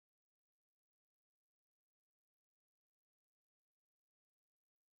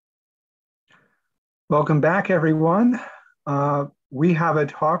Welcome back, everyone. We have a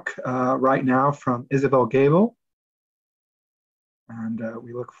talk right now from Isabel Gable, and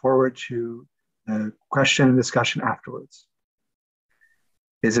we look forward to the question and discussion afterwards.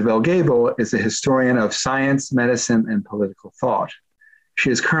 Isabel Gable is a historian of science, medicine, and political thought.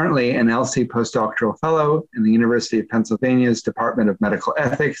 She is currently an LC postdoctoral fellow in the University of Pennsylvania's Department of Medical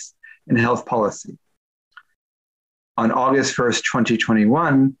Ethics and Health Policy. On August 1st,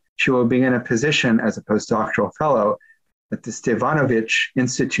 2021, she will begin a position as a postdoctoral fellow at the Stevanovich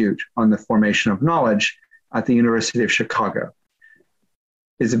Institute on the Formation of Knowledge at the University of Chicago.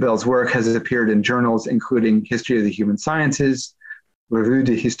 Isabel's work has appeared in journals including History of the Human Sciences, Revue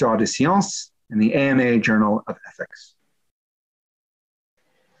d'Histoire des Sciences, and the AMA Journal of Ethics.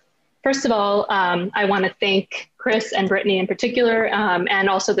 First of all, I want to thank Chris and Brittany in particular, and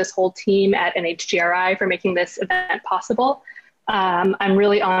also this whole team at NHGRI for making this event possible. I'm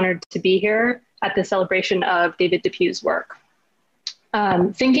really honored to be here at the celebration of David Depew's work.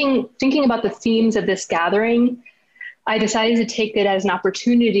 Thinking about the themes of this gathering, I decided to take it as an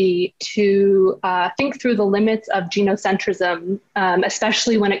opportunity to think through the limits of genocentrism,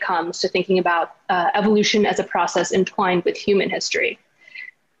 especially when it comes to thinking about evolution as a process entwined with human history.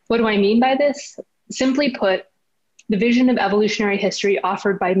 What do I mean by this? Simply put, the vision of evolutionary history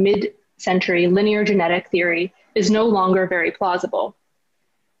offered by mid-century linear genetic theory is no longer very plausible.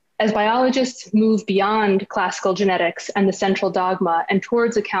 As biologists move beyond classical genetics and the central dogma and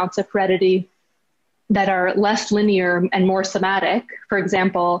towards accounts of heredity that are less linear and more somatic, for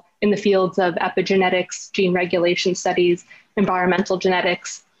example, in the fields of epigenetics, gene regulation studies, environmental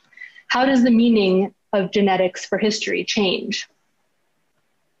genetics, how does the meaning of genetics for history change?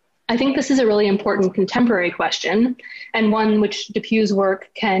 I think this is a really important contemporary question, and one which Depew's work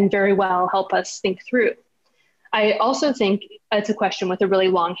can very well help us think through. I also think it's a question with a really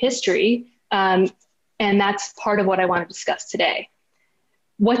long history, and that's part of what I want to discuss today.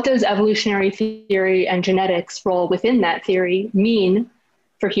 What does evolutionary theory and genetics' role within that theory mean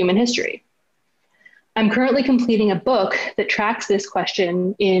for human history? I'm currently completing a book that tracks this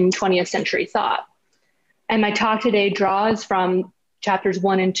question in 20th century thought, and my talk today draws from chapters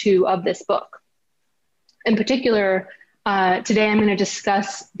 1 and 2 of this book. In particular, today I'm going to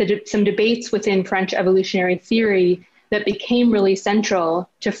discuss some debates within French evolutionary theory that became really central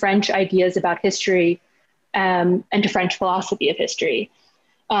to French ideas about history and to French philosophy of history.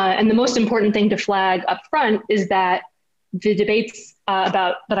 And the most important thing to flag up front is that the debates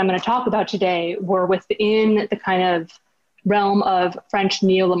that I'm going to talk about today were within the kind of realm of French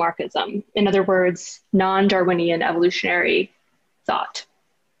neo-Lamarckism. In other words, non-Darwinian evolutionary thought.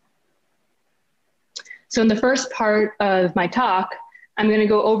 So in the first part of my talk, I'm going to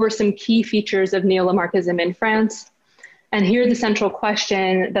go over some key features of neo-Lamarckism in France. And here the central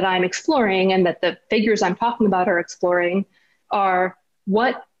question that I'm exploring and that the figures I'm talking about are exploring are,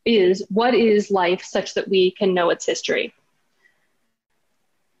 what is life such that we can know its history?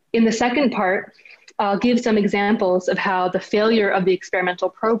 In the second part, I'll give some examples of how the failure of the experimental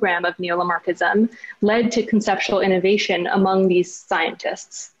program of neo-Lamarckism led to conceptual innovation among these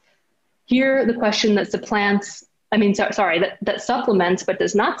scientists. Here, the question that supplements but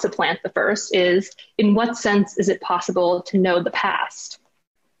does not supplant the first is, in what sense is it possible to know the past?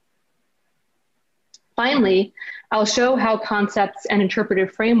 Finally, I'll show how concepts and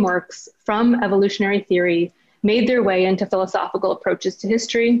interpretive frameworks from evolutionary theory made their way into philosophical approaches to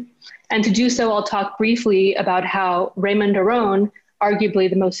history. And to do so, I'll talk briefly about how Raymond Aron, arguably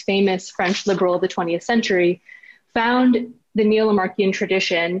the most famous French liberal of the 20th century, found the neo-Lamarckian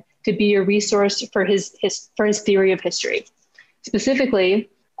tradition to be a resource for his theory of history. Specifically,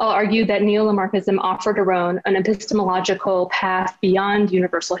 I'll argue that neo-Lamarckism offered Aron an epistemological path beyond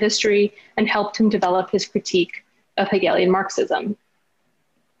universal history and helped him develop his critique of Hegelian Marxism.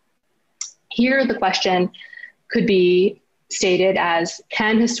 Here, the question could be stated as,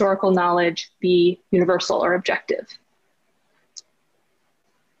 can historical knowledge be universal or objective?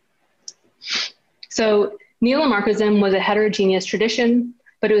 So neo-Lamarckism was a heterogeneous tradition,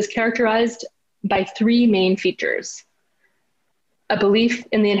 but it was characterized by three main features: a belief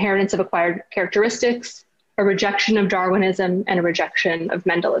in the inheritance of acquired characteristics, a rejection of Darwinism, and a rejection of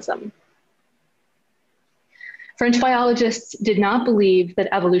Mendelism. French biologists did not believe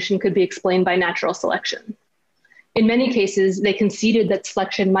that evolution could be explained by natural selection. In many cases, they conceded that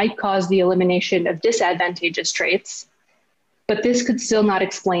selection might cause the elimination of disadvantageous traits, but this could still not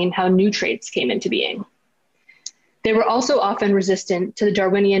explain how new traits came into being. They were also often resistant to the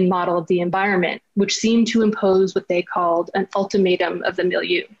Darwinian model of the environment, which seemed to impose what they called an ultimatum of the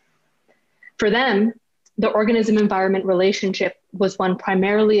milieu. For them, the organism-environment relationship was one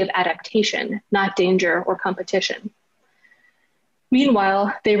primarily of adaptation, not danger or competition.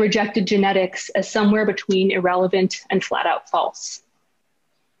 Meanwhile, they rejected genetics as somewhere between irrelevant and flat out false.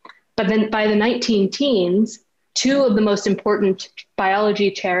 But then by the 19-teens, two of the most important biology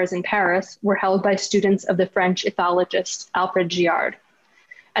chairs in Paris were held by students of the French ethologist Alfred Giard.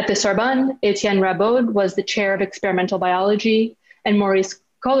 At the Sorbonne, Etienne Rabaud was the chair of experimental biology, and Maurice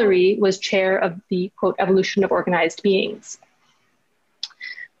Collery was chair of the, quote, evolution of organized beings.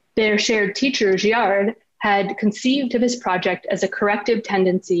 Their shared teacher, Giard, had conceived of his project as a corrective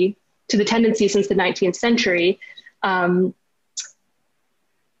tendency to the tendency since the 19th century. Their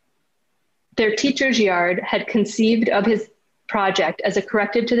teacher, Giard, had conceived of his project as a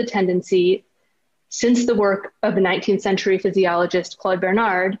corrective to the tendency since the work of the 19th century physiologist Claude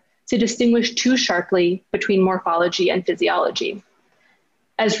Bernard to distinguish too sharply between morphology and physiology.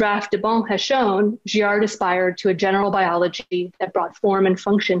 As Raph Debon has shown, Giard aspired to a general biology that brought form and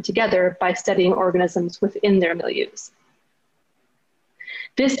function together by studying organisms within their milieus.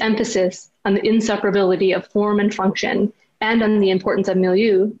 This emphasis on the inseparability of form and function and on the importance of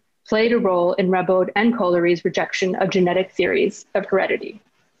milieu played a role in Rabaud and Collery's rejection of genetic theories of heredity.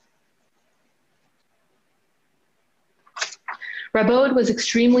 Rabaud was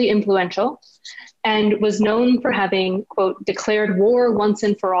extremely influential and was known for having, quote, declared war once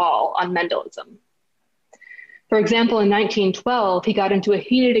and for all on Mendelism. For example, in 1912, he got into a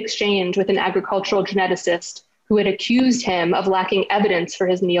heated exchange with an agricultural geneticist who had accused him of lacking evidence for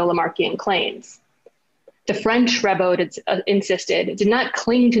his neo-Lamarckian claims. The French, Rabaud insisted, did not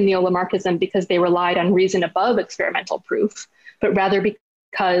cling to neo-Lamarckism because they relied on reason above experimental proof, but rather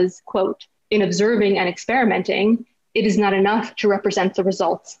because, quote, in observing and experimenting, it is not enough to represent the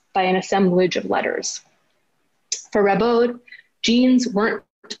results by an assemblage of letters. For Rabaud, genes weren't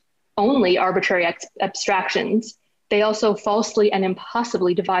only arbitrary abstractions, they also falsely and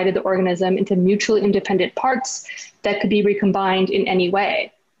impossibly divided the organism into mutually independent parts that could be recombined in any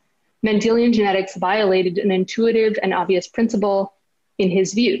way. Mendelian genetics violated an intuitive and obvious principle in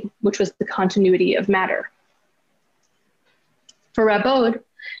his view, which was the continuity of matter. For Rabaud,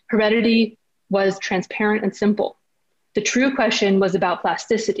 heredity was transparent and simple. The true question was about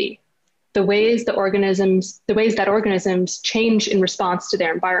plasticity, the ways that organisms change in response to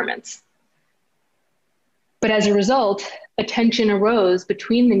their environments. But as a result, a tension arose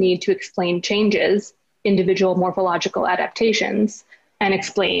between the need to explain changes, individual morphological adaptations, and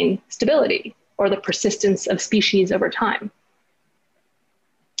explain stability, or the persistence of species over time.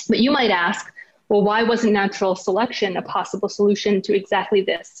 But you might ask, well, why wasn't natural selection a possible solution to exactly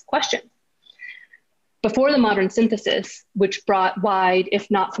this question? Before the modern synthesis, which brought wide, if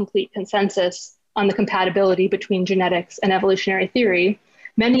not complete, consensus on the compatibility between genetics and evolutionary theory,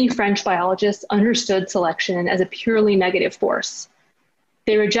 many French biologists understood selection as a purely negative force.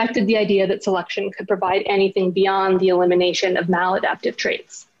 They rejected the idea that selection could provide anything beyond the elimination of maladaptive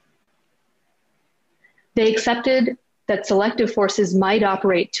traits. They accepted that selective forces might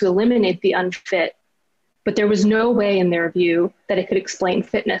operate to eliminate the unfit, but there was no way in their view that it could explain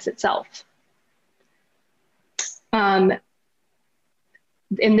fitness itself. In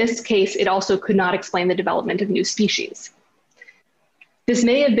this case, it also could not explain the development of new species. This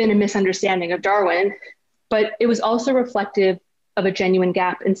may have been a misunderstanding of Darwin, but it was also reflective of a genuine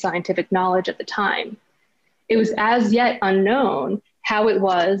gap in scientific knowledge at the time. It was as yet unknown how it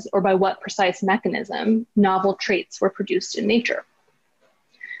was or by what precise mechanism novel traits were produced in nature.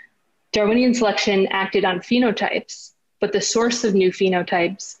 Darwinian selection acted on phenotypes, but the source of new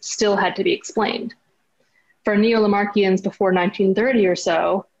phenotypes still had to be explained. For neo-Lamarckians before 1930 or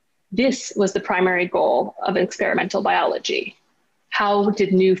so, this was the primary goal of experimental biology. How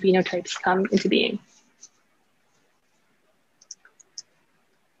did new phenotypes come into being?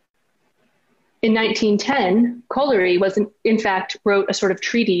 In 1910, Collery in fact wrote a sort of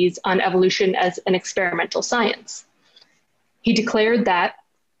treatise on evolution as an experimental science. He declared that,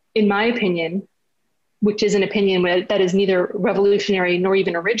 in my opinion, which is an opinion that is neither revolutionary nor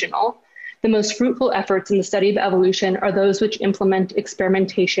even original, the most fruitful efforts in the study of evolution are those which implement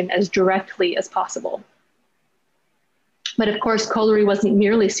experimentation as directly as possible. But of course, Collery wasn't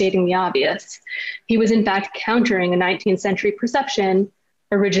merely stating the obvious. He was in fact countering a 19th century perception,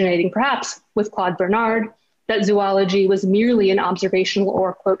 originating perhaps with Claude Bernard, that zoology was merely an observational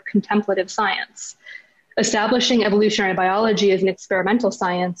or, quote, contemplative science. Establishing evolutionary biology as an experimental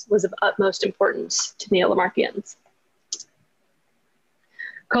science was of utmost importance to neo-Lamarckians.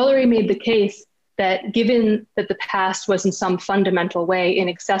 Collery made the case that given that the past was in some fundamental way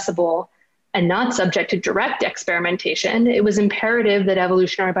inaccessible and not subject to direct experimentation, it was imperative that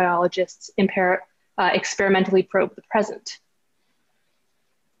evolutionary biologists experimentally probe the present.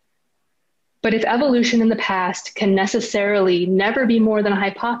 But if evolution in the past can necessarily never be more than a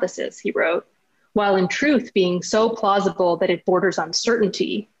hypothesis, he wrote, while in truth being so plausible that it borders on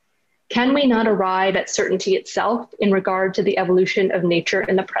certainty, can we not arrive at certainty itself in regard to the evolution of nature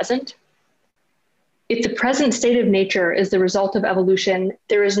in the present? If the present state of nature is the result of evolution,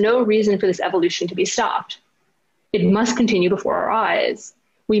 there is no reason for this evolution to be stopped. It must continue before our eyes.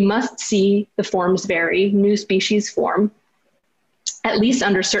 We must see the forms vary, new species form, at least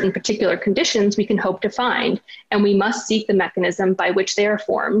under certain particular conditions we can hope to find, and we must seek the mechanism by which they are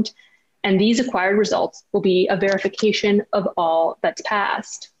formed, and these acquired results will be a verification of all that's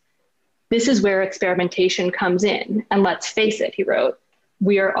past. This is where experimentation comes in, and let's face it, he wrote,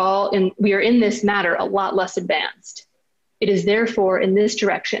 we are in this matter a lot less advanced. It is therefore in this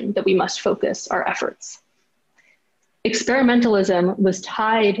direction that we must focus our efforts. Experimentalism was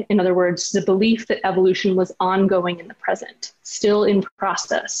tied, in other words, to the belief that evolution was ongoing in the present, still in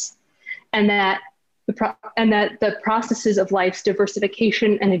process, and that the processes of life's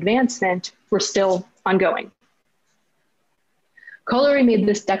diversification and advancement were still ongoing. Collery made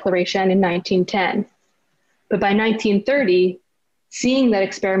this declaration in 1910, but by 1930, seeing that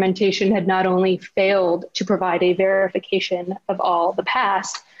experimentation had not only failed to provide a verification of all the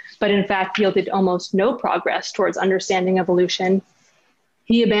past, but in fact yielded almost no progress towards understanding evolution,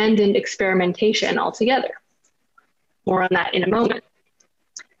 he abandoned experimentation altogether. More on that in a moment.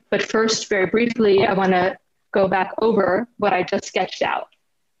 But first, very briefly, I want to go back over what I just sketched out.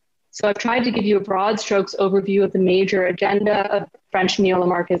 So I've tried to give you a broad strokes overview of the major agenda of French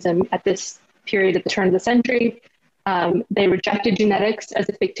neo-Lamarckism at this period at the turn of the century. They rejected genetics as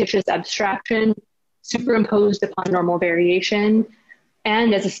a fictitious abstraction superimposed upon normal variation,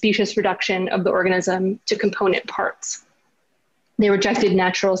 and as a specious reduction of the organism to component parts. They rejected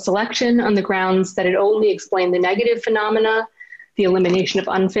natural selection on the grounds that it only explained the negative phenomena, the elimination of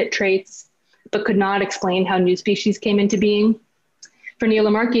unfit traits, but could not explain how new species came into being. For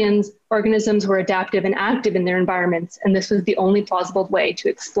neo-Lamarckians, organisms were adaptive and active in their environments, and this was the only plausible way to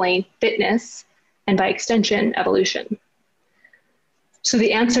explain fitness, and by extension, evolution. So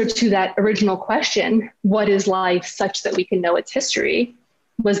the answer to that original question, what is life such that we can know its history,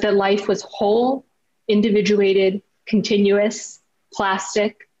 was that life was whole, individuated, continuous,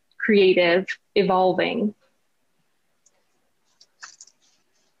 plastic, creative, evolving.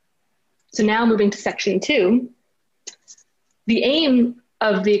 So now moving to section 2, the aim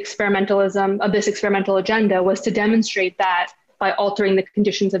of the this experimental agenda was to demonstrate that by altering the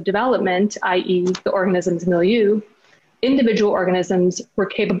conditions of development, i.e. the organism's milieu, individual organisms were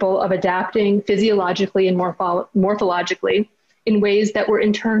capable of adapting physiologically and morphologically in ways that were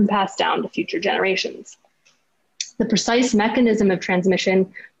in turn passed down to future generations. The precise mechanism of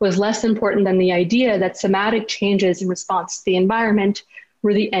transmission was less important than the idea that somatic changes in response to the environment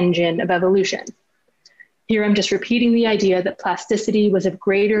were the engine of evolution. Here I'm just repeating the idea that plasticity was of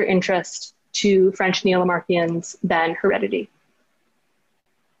greater interest to French neo-Lamarckians than heredity.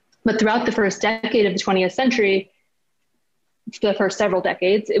 But throughout the first decade of the 20th century, the first several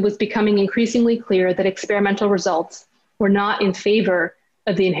decades, it was becoming increasingly clear that experimental results were not in favor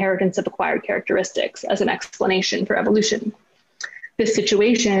of the inheritance of acquired characteristics as an explanation for evolution. This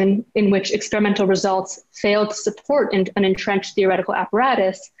situation, in which experimental results failed to support an entrenched theoretical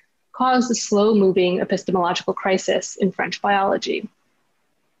apparatus, caused a slow-moving epistemological crisis in French biology.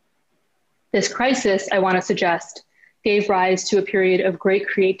 This crisis, I want to suggest, gave rise to a period of great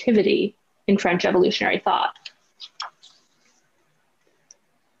creativity in French evolutionary thought.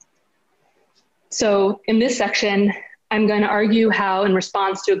 So in this section, I'm going to argue how, in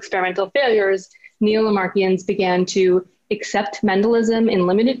response to experimental failures, neo-Lamarckians began to accept Mendelism in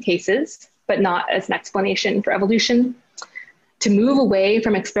limited cases, but not as an explanation for evolution, to move away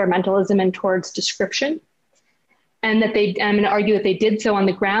from experimentalism and towards description, and that I'm going to argue that they did so on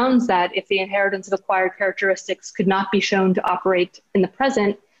the grounds that if the inheritance of acquired characteristics could not be shown to operate in the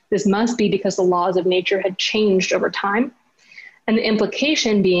present, this must be because the laws of nature had changed over time. And the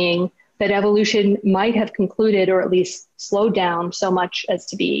implication being that evolution might have concluded or at least slowed down so much as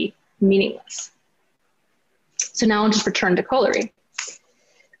to be meaningless. So now I'll just return to Collery.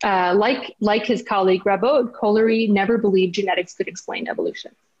 Like his colleague Rabaud, Collery never believed genetics could explain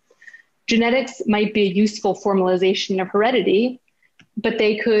evolution. Genetics might be a useful formalization of heredity, but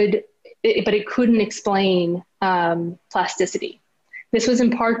it couldn't explain plasticity. This was in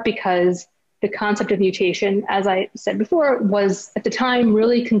part because the concept of mutation, as I said before, was at the time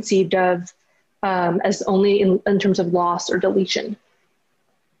really conceived of as only in terms of loss or deletion.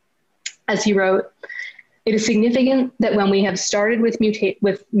 As he wrote, It is significant that when we have started with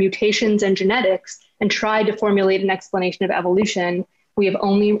mutations and genetics and tried to formulate an explanation of evolution, we have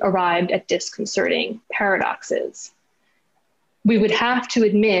only arrived at disconcerting paradoxes. We would have to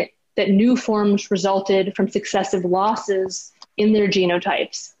admit that new forms resulted from successive losses in their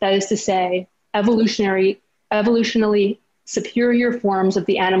genotypes. That is to say, evolutionally superior forms of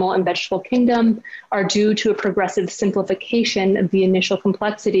the animal and vegetable kingdom are due to a progressive simplification of the initial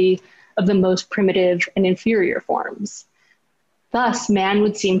complexity of the most primitive and inferior forms. Thus, man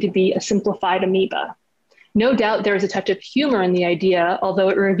would seem to be a simplified amoeba. No doubt there is a touch of humor in the idea, although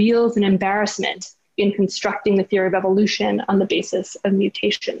it reveals an embarrassment in constructing the theory of evolution on the basis of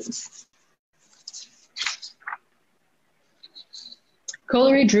mutations.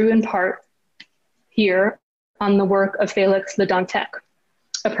 Collery drew in part here on the work of Félix Le Dantec,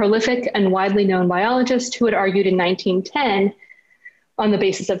 a prolific and widely known biologist who had argued in 1910 on the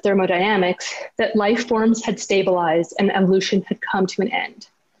basis of thermodynamics that life forms had stabilized and evolution had come to an end.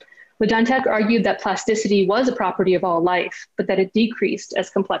 Le Dantec argued that plasticity was a property of all life, but that it decreased as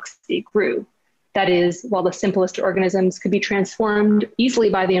complexity grew. That is, while the simplest organisms could be transformed easily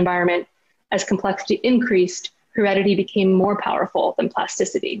by the environment, as complexity increased, heredity became more powerful than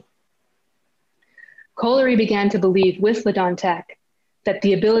plasticity. Collery began to believe with Le Dantec that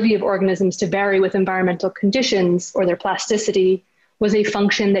the ability of organisms to vary with environmental conditions or their plasticity was a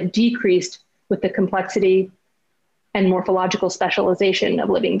function that decreased with the complexity and morphological specialization of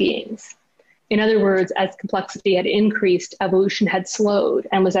living beings. In other words, as complexity had increased, evolution had slowed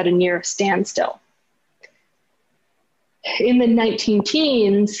and was at a near standstill. In the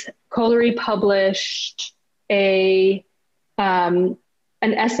 19-teens, Collery published an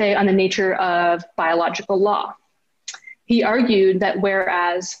essay on the nature of biological law. He argued that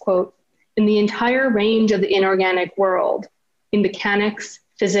whereas, quote, in the entire range of the inorganic world, in mechanics,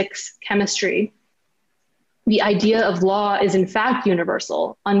 physics, chemistry, the idea of law is in fact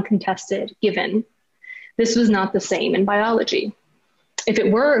universal, uncontested, given. This was not the same in biology. If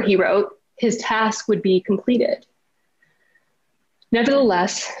it were, he wrote, his task would be completed.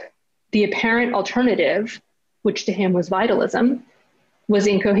 Nevertheless, the apparent alternative, which to him was vitalism, was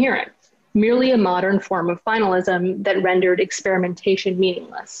incoherent, merely a modern form of finalism that rendered experimentation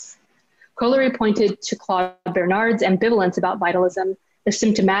meaningless. Collery pointed to Claude Bernard's ambivalence about vitalism as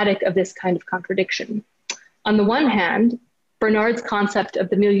symptomatic of this kind of contradiction. On the one hand, Bernard's concept of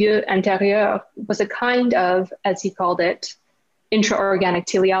the milieu intérieur was a kind of, as he called it, intraorganic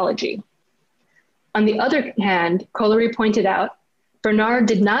teleology. On the other hand, Collery pointed out, Bernard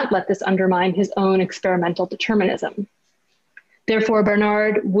did not let this undermine his own experimental determinism. Therefore,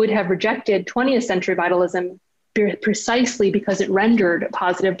 Bernard would have rejected 20th century vitalism precisely because it rendered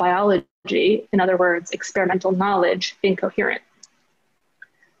positive biology, in other words, experimental knowledge, incoherent.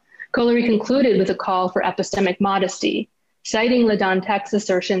 Collery concluded with a call for epistemic modesty, citing Le Dantec's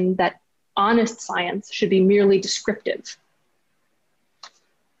assertion that honest science should be merely descriptive.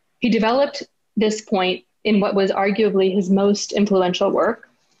 He developed this point in what was arguably his most influential work,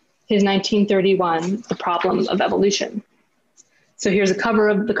 his 1931, The Problem of Evolution. So here's the cover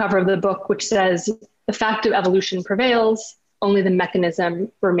of the book, which says, the fact of evolution prevails, only the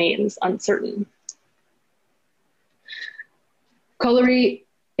mechanism remains uncertain. Collery,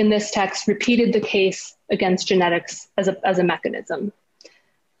 in this text, repeated the case against genetics as a mechanism.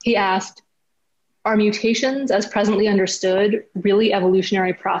 He asked, are mutations as presently understood really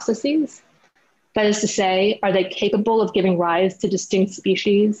evolutionary processes? That is to say, are they capable of giving rise to distinct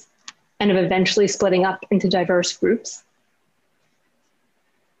species and of eventually splitting up into diverse groups?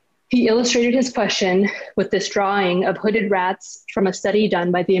 He illustrated his question with this drawing of hooded rats from a study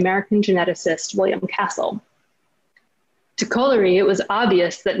done by the American geneticist William Castle. To Collery, it was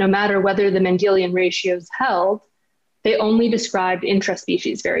obvious that no matter whether the Mendelian ratios held, they only described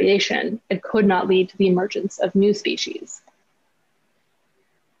intraspecies variation and could not lead to the emergence of new species.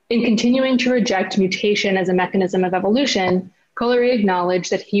 In continuing to reject mutation as a mechanism of evolution, Collery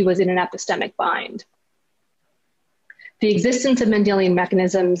acknowledged that he was in an epistemic bind. The existence of Mendelian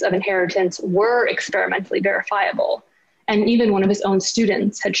mechanisms of inheritance were experimentally verifiable, and even one of his own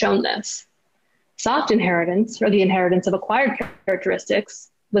students had shown this. Soft inheritance, or the inheritance of acquired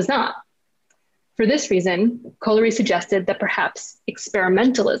characteristics, was not. For this reason, Collery suggested that perhaps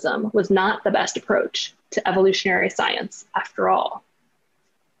experimentalism was not the best approach to evolutionary science after all.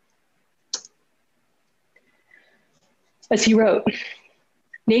 As he wrote,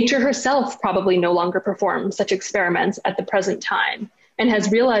 nature herself probably no longer performs such experiments at the present time and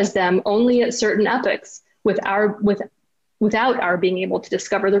has realized them only at certain epochs without our being able to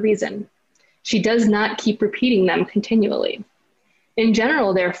discover the reason. She does not keep repeating them continually. In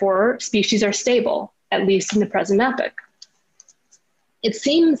general, therefore, species are stable, at least in the present epoch. It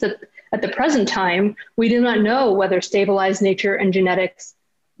seems that at the present time, we do not know whether stabilized nature and genetics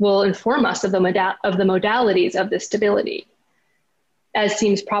will inform us of the modalities of this stability. As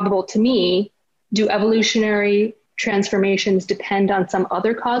seems probable to me, do evolutionary transformations depend on some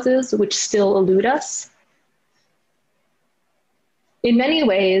other causes which still elude us? In many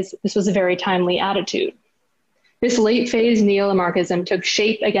ways, this was a very timely attitude. This late phase neo-Lamarckism took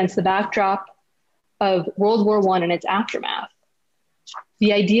shape against the backdrop of World War I and its aftermath.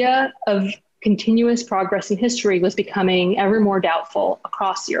 The idea of continuous progress in history was becoming ever more doubtful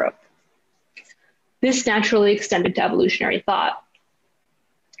across Europe. This naturally extended to evolutionary thought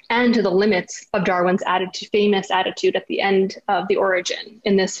and to the limits of Darwin's famous attitude at the end of The Origin,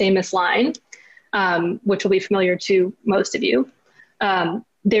 in this famous line, which will be familiar to most of you.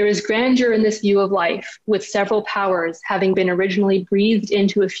 There is grandeur in this view of life, with several powers having been originally breathed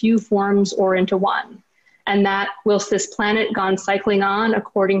into a few forms or into one, and that whilst this planet gone cycling on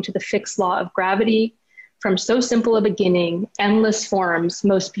according to the fixed law of gravity, from so simple a beginning, endless forms,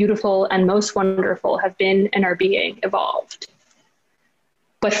 most beautiful and most wonderful, have been and are being evolved.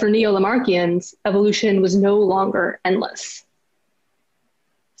 But for neo-Lamarckians, evolution was no longer endless.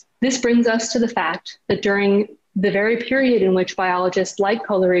 This brings us to the fact that during the very period in which biologists like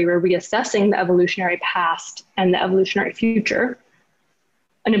Collery were reassessing the evolutionary past and the evolutionary future,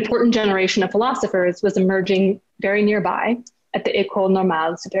 an important generation of philosophers was emerging very nearby at the École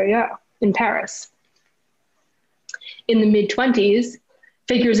Normale Supérieure in Paris. In the mid-20s,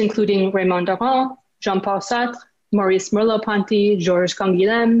 figures including Raymond Aron, Jean-Paul Sartre, Maurice Merleau-Ponty, Georges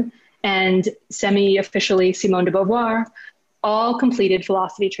Canguilhem, and semi-officially Simone de Beauvoir all completed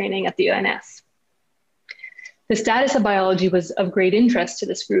philosophy training at the ENS. The status of biology was of great interest to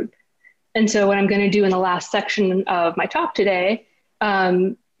this group. And so what I'm going to do in the last section of my talk today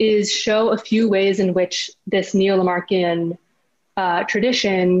is show a few ways in which this neo-Lamarckian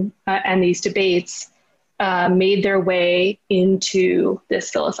tradition and these debates made their way into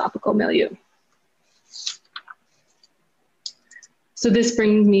this philosophical milieu. So this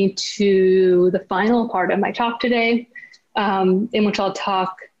brings me to the final part of my talk today, in which I'll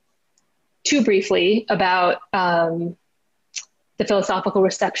talk too briefly about the philosophical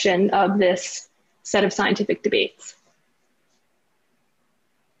reception of this set of scientific debates.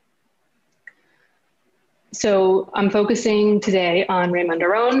 So I'm focusing today on Raymond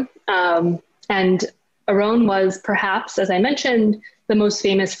Aron, and Aron was perhaps, as I mentioned, the most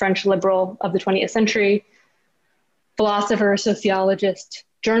famous French liberal of the 20th century. Philosopher, sociologist,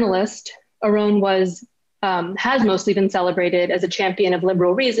 journalist, Aron has mostly been celebrated as a champion of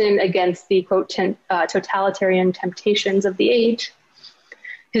liberal reason against the, quote, totalitarian temptations of the age.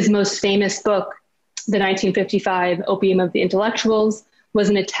 His most famous book, the 1955 Opium of the Intellectuals, was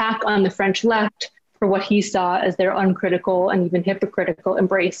an attack on the French left for what he saw as their uncritical and even hypocritical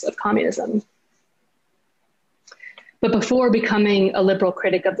embrace of communism. But before becoming a liberal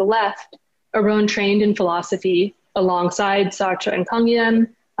critic of the left, Aron trained in philosophy alongside Sartre and Canguilhem.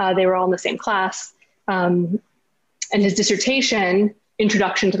 They were all in the same class. And his dissertation,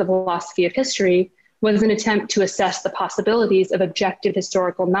 Introduction to the Philosophy of History, was an attempt to assess the possibilities of objective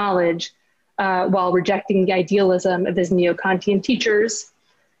historical knowledge while rejecting the idealism of his neo-Kantian teachers,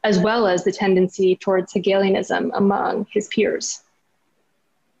 as well as the tendency towards Hegelianism among his peers.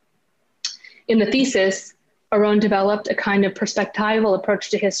 In the thesis, Aron developed a kind of perspectival approach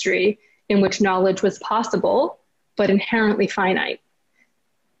to history in which knowledge was possible, but inherently finite.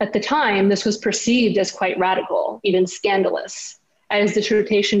 At the time, this was perceived as quite radical, even scandalous. As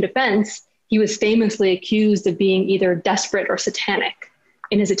dissertation defense, he was famously accused of being either desperate or satanic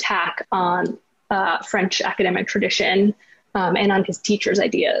in his attack on French academic tradition and on his teachers'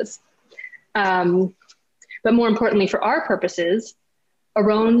 ideas. But more importantly for our purposes,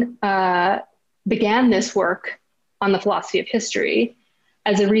 Aron began this work on the philosophy of history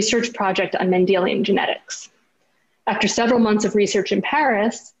as a research project on Mendelian genetics. After several months of research in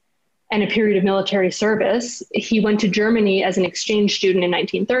Paris and a period of military service, he went to Germany as an exchange student in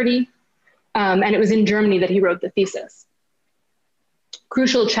 1930, and it was in Germany that he wrote the thesis.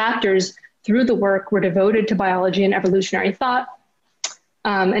 Crucial chapters through the work were devoted to biology and evolutionary thought.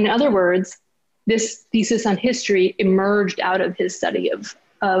 In other words, this thesis on history emerged out of his study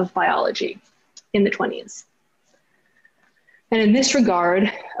of biology in the 20s. And in this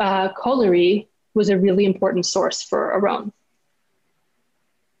regard, Collery was a really important source for Aron.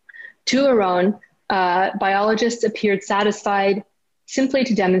 To Aron, biologists appeared satisfied simply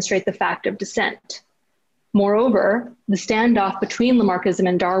to demonstrate the fact of descent. Moreover, the standoff between Lamarckism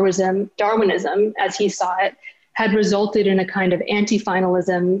and Darwinism, as he saw it, had resulted in a kind of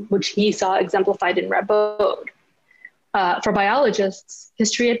anti-finalism, which he saw exemplified in Rabode. For biologists,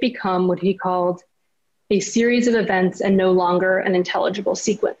 history had become what he called a series of events and no longer an intelligible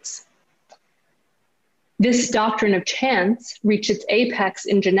sequence. This doctrine of chance reached its apex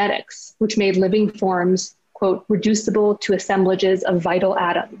in genetics, which made living forms, quote, reducible to assemblages of vital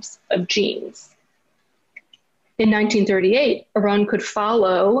atoms, of genes. In 1938, Aron could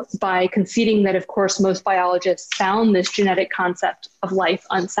follow by conceding that, of course, most biologists found this genetic concept of life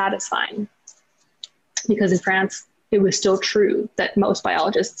unsatisfying, because in France, it was still true that most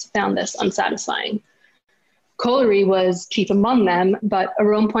biologists found this unsatisfying. Collery was chief among them, but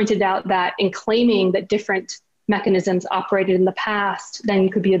Aron pointed out that in claiming that different mechanisms operated in the past then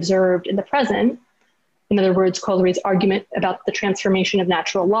could be observed in the present, in other words, Collery's argument about the transformation of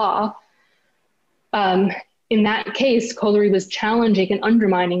natural law, in that case, Collery was challenging and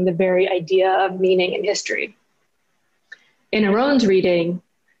undermining the very idea of meaning in history. In Aron's reading,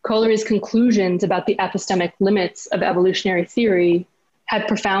 Collery's conclusions about the epistemic limits of evolutionary theory had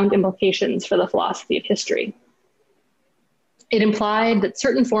profound implications for the philosophy of history. It implied that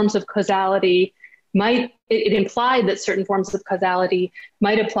certain forms of causality might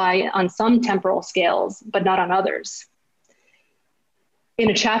apply on some temporal scales, but not on others. In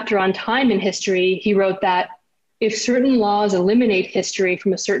a chapter on time in history, he wrote that if certain laws eliminate history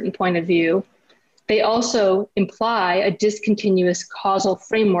from a certain point of view, they also imply a discontinuous causal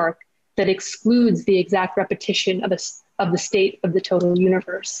framework that excludes the exact repetition of the state of the total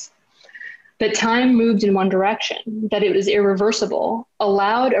universe. That time moved in one direction, that it was irreversible,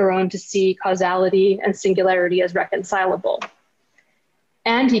 allowed Aron to see causality and singularity as reconcilable.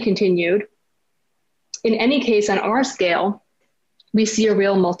 And he continued, in any case on our scale, we see a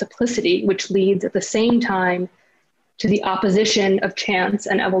real multiplicity which leads at the same time to the opposition of chance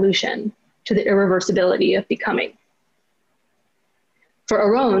and evolution, to the irreversibility of becoming. For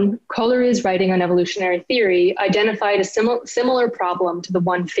Aron, Collery's writing on evolutionary theory identified a similar problem to the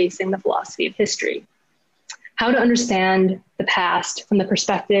one facing the philosophy of history: how to understand the past from the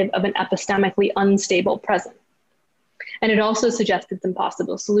perspective of an epistemically unstable present. And it also suggested some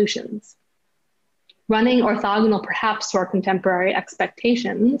possible solutions. Running orthogonal perhaps to our contemporary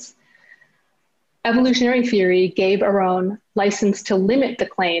expectations, evolutionary theory gave Aron license to limit the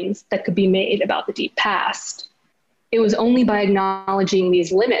claims that could be made about the deep past. It was only by acknowledging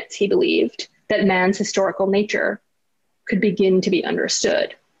these limits, he believed, that man's historical nature could begin to be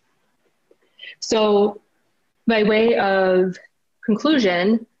understood. So by way of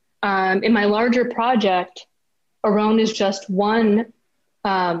conclusion, in my larger project, Aron is just one,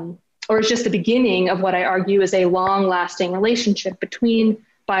 or is just the beginning of what I argue is a long-lasting relationship between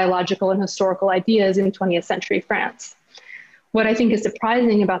biological and historical ideas in 20th century France. What I think is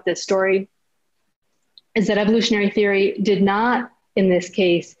surprising about this story is that evolutionary theory did not, in this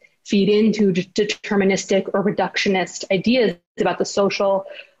case, feed into deterministic or reductionist ideas about the social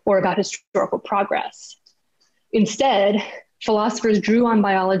or about historical progress. Instead, philosophers drew on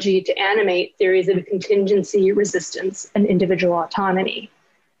biology to animate theories of contingency, resistance, and individual autonomy.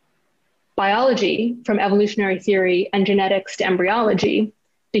 Biology, from evolutionary theory and genetics to embryology,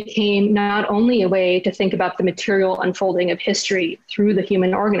 became not only a way to think about the material unfolding of history through the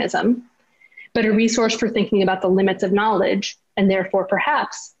human organism, but a resource for thinking about the limits of knowledge and therefore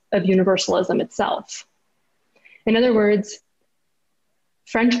perhaps of universalism itself. In other words,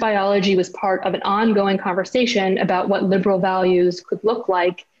 French biology was part of an ongoing conversation about what liberal values could look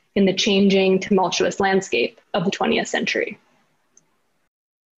like in the changing, tumultuous landscape of the 20th century.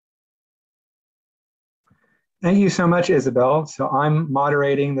 Thank you so much, Isabel. So I'm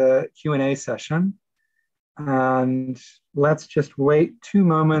moderating the Q&A session. And let's just wait 2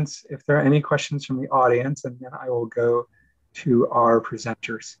 moments if there are any questions from the audience, and then I will go to our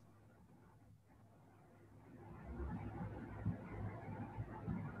presenters.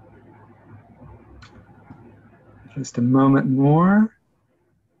 Just a moment more.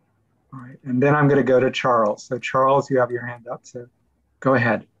 All right, and then I'm going to go to Charles. So Charles, you have your hand up, so go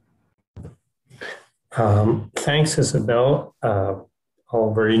ahead. Thanks, Isabel.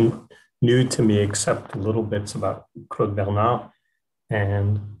 All very new to me, except little bits about Claude Bernard,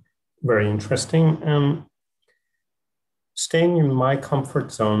 and very interesting. Staying in my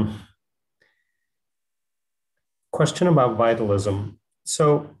comfort zone, question about vitalism.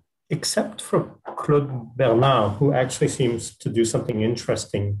 So, except for Claude Bernard, who actually seems to do something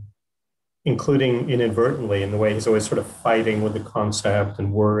interesting, including inadvertently in the way he's always sort of fighting with the concept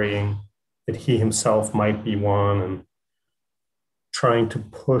and worrying that he himself might be one, and trying to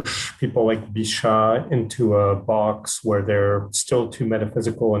push people like Bichat into a box where they're still too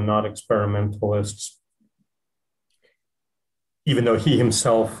metaphysical and not experimentalists. even though he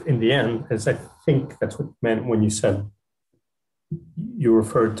himself, in the end, as I think that's what you meant when you said, you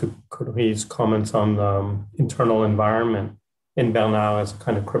referred to Coudry's comments on the internal environment in Bernard as a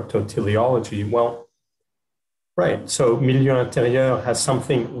kind of crypto-teleology. Well, right, so milieu intérieur has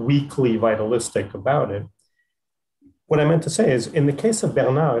something weakly vitalistic about it. What I meant to say is, in the case of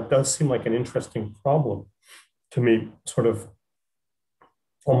Bernard, it does seem like an interesting problem to me, sort of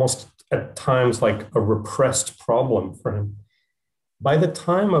almost at times like a repressed problem for him. By the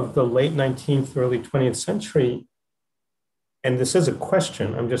time of the late 19th, early 20th century, and this is a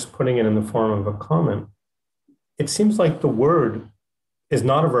question, I'm just putting it in the form of a comment, it seems like the word is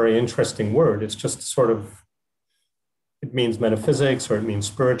not a very interesting word. It's just sort of, it means metaphysics, or it means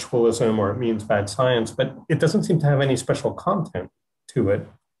spiritualism, or it means bad science, but it doesn't seem to have any special content to it.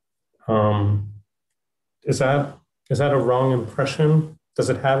 Is that a wrong impression?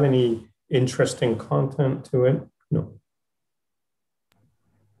 Does it have any interesting content to it? No.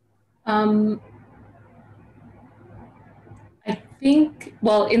 I think,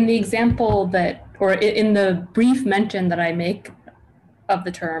 well, in the example that, or in the brief mention that I make of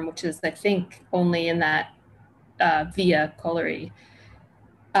the term, which is, I think, only in that via Collery,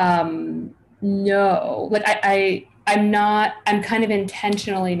 no, like I'm kind of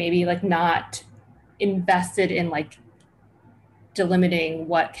intentionally maybe like not invested in like delimiting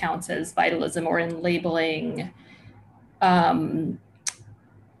what counts as vitalism, or in labeling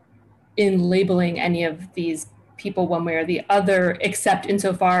any of these people one way or the other, except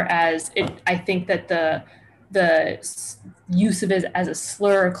insofar as I think that the use of it as a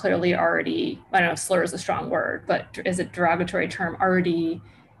slur clearly already, I don't know if slur is a strong word, but as a derogatory term, already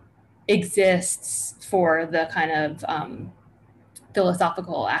exists for the kind of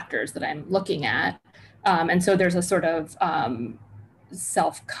philosophical actors that I'm looking at. And so there's a sort of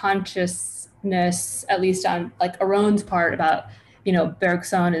self-consciousness, at least on like Aron's part, about, you know,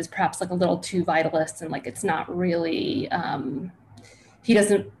 Bergson is perhaps like a little too vitalist, and like it's not really, he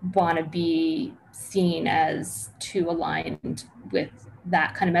doesn't want to be seen as too aligned with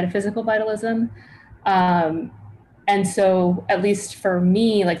that kind of metaphysical vitalism. And so, at least for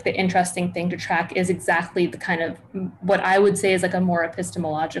me, like the interesting thing to track is exactly the kind of what I would say is like a more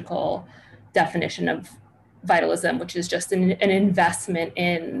epistemological definition of vitalism, which is just an investment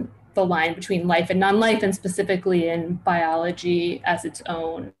in the line between life and non-life, and specifically in biology as its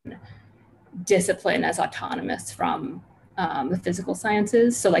own discipline, as autonomous from the physical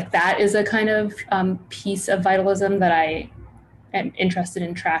sciences. So like that is a kind of piece of vitalism that I am interested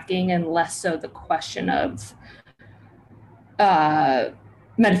in tracking, and less so the question of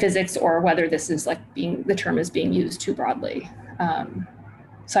metaphysics, or whether this is like the term is being used too broadly.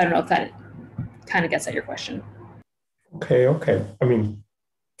 So I don't know if that kind of gets at your question. Okay. I mean,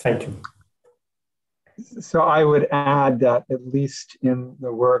 thank you. So I would add that at least in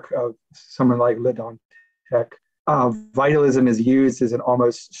the work of someone like Le Dantec, vitalism is used as an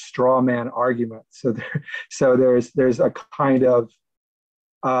almost straw man argument. So there's a kind of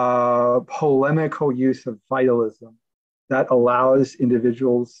polemical use of vitalism that allows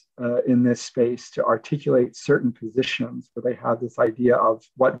individuals in this space to articulate certain positions where they have this idea of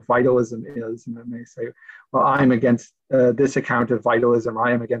what vitalism is. And then they say, well, I'm against this account of vitalism, or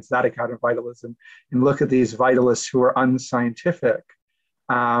I am against that account of vitalism. And look at these vitalists who are unscientific,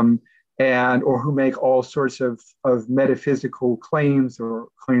 or who make all sorts of metaphysical claims, or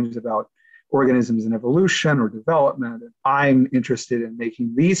claims about organisms and evolution or development. And I'm interested in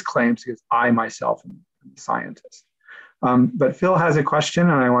making these claims because I myself am a scientist. But Phil has a question,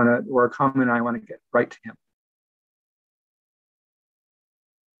 and or a comment, and I want to get right to him.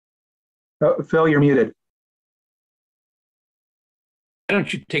 Phil, you're muted. Why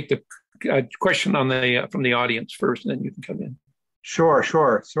don't you take the question on from the audience first, and then you can come in. Sure.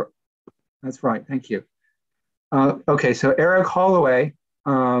 That's right. Thank you. Okay, so Eric Holloway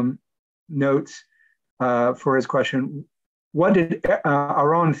notes for his question, what did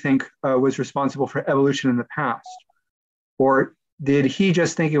Aron think was responsible for evolution in the past? Or did he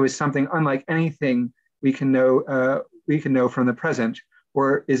just think it was something unlike anything we can know from the present?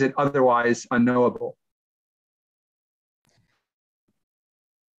 Or is it otherwise unknowable?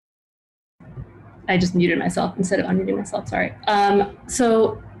 I just muted myself instead of unmuting myself, sorry.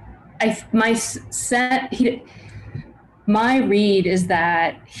 So my read is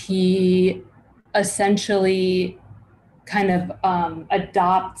that he essentially kind of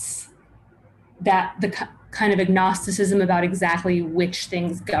adopts the kind of agnosticism about exactly which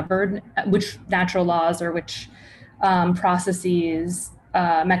things govern, which natural laws or which processes,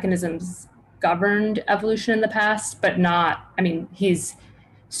 mechanisms governed evolution in the past, but not, I mean, he's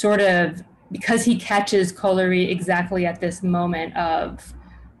sort of because he catches Colery exactly at this moment of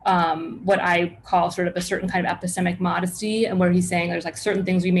what I call sort of a certain kind of epistemic modesty, and where he's saying there's like certain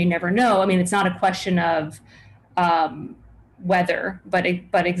things we may never know. I mean, it's not a question of whether, but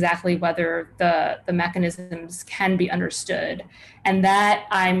exactly whether the mechanisms can be understood. And that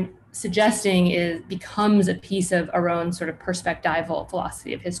I'm suggesting becomes a piece of our own sort of perspectival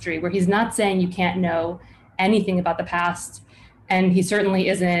philosophy of history, where he's not saying you can't know anything about the past. And he certainly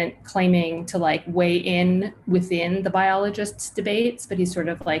isn't claiming to like weigh in within the biologists' debates, but he's sort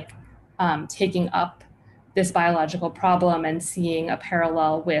of like taking up this biological problem and seeing a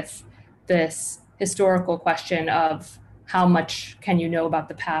parallel with this historical question of how much can you know about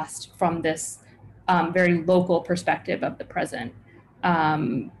the past from this very local perspective of the present.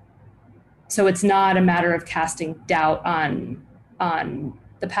 So it's not a matter of casting doubt on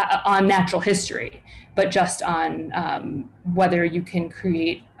natural history, but just on whether you can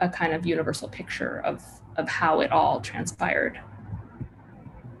create a kind of universal picture of how it all transpired.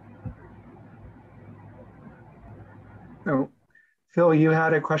 So, Phil, you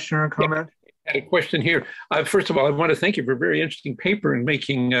had a question or a comment? Yeah, I had a question here. First of all, I want to thank you for a very interesting paper and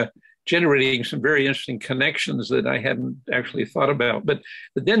generating some very interesting connections that I hadn't actually thought about. But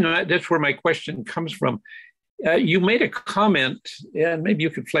then that's where my question comes from. You made a comment, and maybe you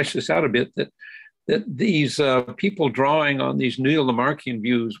could flesh this out a bit, that these people drawing on these neo-Lamarckian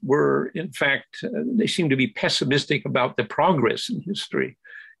views were, in fact, they seem to be pessimistic about the progress in history.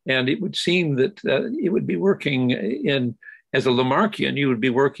 And it would seem that it would be working as a Lamarckian, you would be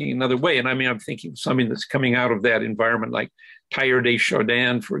working another way. And I mean, I'm thinking of something that's coming out of that environment, like Teilhard de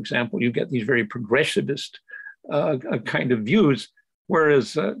Chardin, for example. You get these very progressivist kind of views.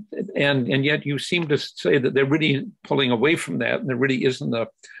 Whereas, and yet you seem to say that they're really pulling away from that, and there really isn't a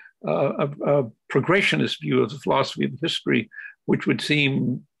progressionist view of the philosophy of history, which would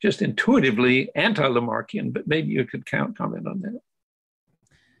seem just intuitively anti-Lamarckian, but maybe you could comment on that.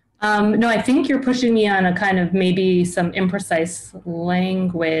 No, I think you're pushing me on a kind of maybe some imprecise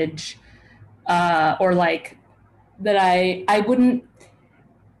language, or like that I wouldn't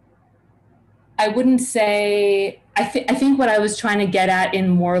say. I think what I was trying to get at in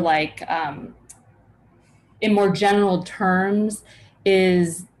more like in more general terms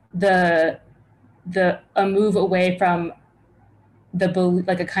is a move away from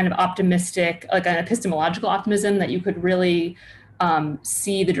like a kind of optimistic, like an epistemological optimism that you could really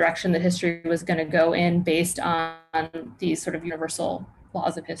see the direction that history was going to go in based on these sort of universal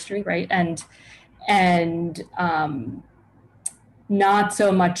laws of history, right? And not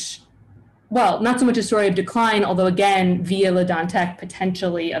so much a story of decline, although again, via Le Dantec,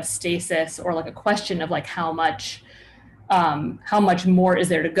 potentially of stasis, or like a question of like how much more is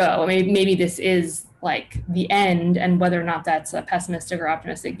there to go? I mean, maybe this is like the end, and whether or not that's a pessimistic or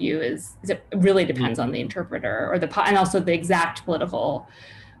optimistic view it really depends on the interpreter, or and also the exact political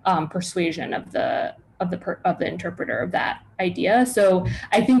persuasion of the interpreter of that idea. So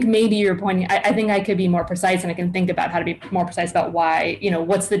I think maybe you're pointing. I think I could be more precise, and I can think about how to be more precise about why.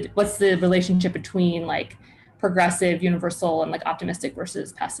 What's the relationship between like progressive, universal, and like optimistic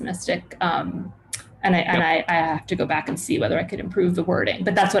versus pessimistic. And I have to go back and see whether I could improve the wording,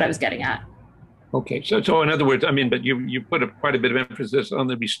 but that's what I was getting at. Okay, so in other words, I mean, but you put quite a bit of emphasis on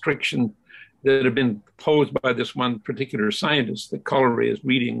the restriction that have been posed by this one particular scientist that Colery is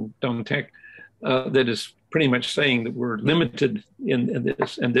reading Dantec, that is pretty much saying that we're limited in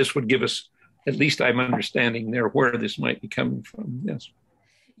this, and this would give us, at least I'm understanding there, where this might be coming from. Yes.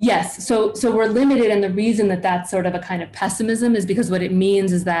 Yes, so we're limited, and the reason that that's sort of a kind of pessimism is because what it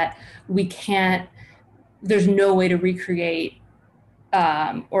means is that there's no way to recreate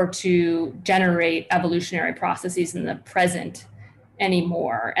or to generate evolutionary processes in the present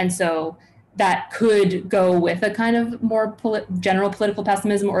anymore. And so that could go with a kind of more general political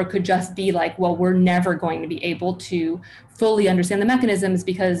pessimism, or it could just be like, well, we're never going to be able to fully understand the mechanisms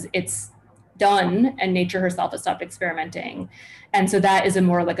because it's done and nature herself has stopped experimenting. And so that is a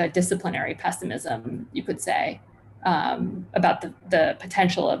more like a disciplinary pessimism, you could say, about the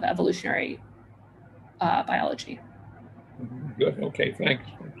potential of evolutionary biology. Good. Okay. Thanks.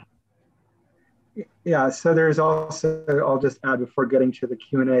 Yeah. So there's also, I'll just add before getting to the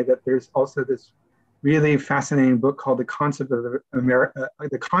Q&A, that there's also this really fascinating book called The Concept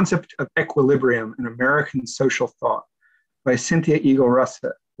of Equilibrium in American Social Thought by Cynthia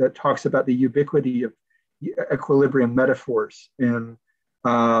Eagle-Russett, that talks about the ubiquity of equilibrium metaphors in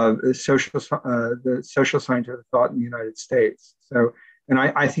the social scientific thought in the United States. So, and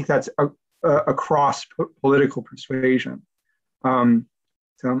I think that's across political persuasion. So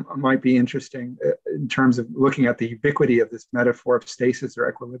it might be interesting. in terms of looking at the ubiquity of this metaphor of stasis or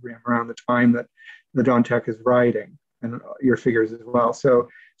equilibrium around the time that the Dantec is writing, and your figures as well. So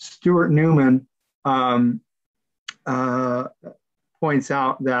Stuart Newman points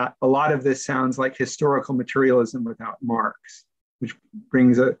out that a lot of this sounds like historical materialism without Marx, which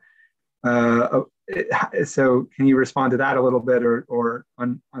brings so can you respond to that a little bit, or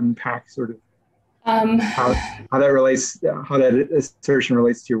unpack sort of how that relates, how that assertion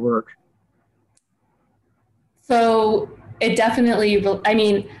relates to your work? So it definitely, I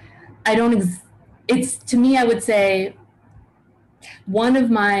mean, it's, to me, I would say one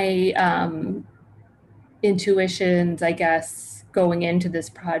of my intuitions, I guess, going into this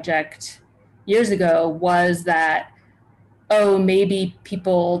project years ago was that, oh, maybe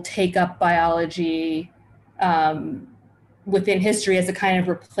people take up biology within history as a kind of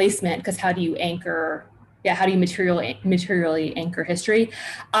replacement, because how do you anchor, how do you materially anchor history?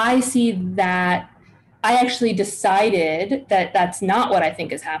 I see that, I actually decided that that's not what I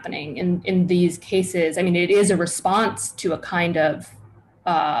think is happening in these cases. I mean, it is a response to a kind of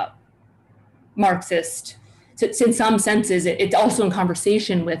Marxist, so in some senses, it's also in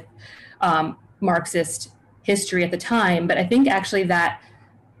conversation with Marxist history at the time. But I think actually that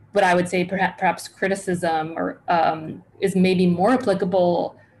what I would say perhaps criticism or is maybe more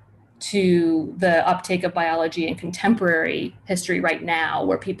applicable to the uptake of biology in contemporary history right now,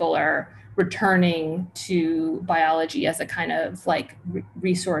 where people are returning to biology as a kind of like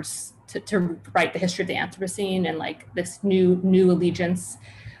resource to write the history of the Anthropocene and like this new allegiance.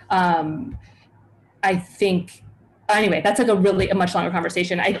 I think, anyway, that's like a much longer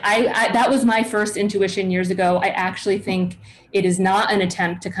conversation. I that was my first intuition years ago. I actually think it is not an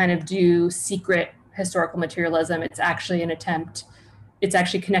attempt to kind of do secret historical materialism. It's actually an attempt, it's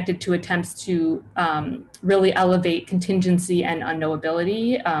actually connected to attempts to really elevate contingency and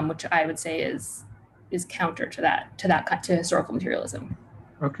unknowability, which I would say is counter to historical materialism.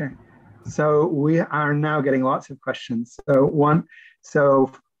 Okay, so we are now getting lots of questions.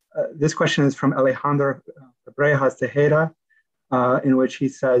 This question is from Alejandro Brejas Tejeda, in which he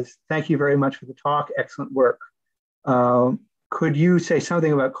says, "Thank you very much for the talk. Excellent work. Could you say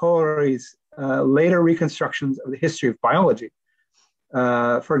something about Collery's later reconstructions of the history of biology?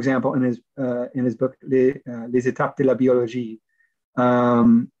 For example, in his book Les Étapes de la Biologie,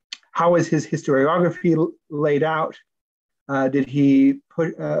 how was his historiography laid out? Did he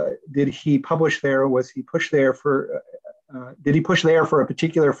publish there? Was he pushed there for? Did he push there for a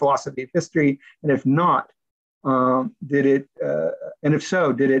particular philosophy of history? And if not, did it? And if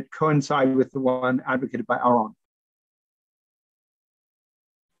so, did it coincide with the one advocated by Aron?"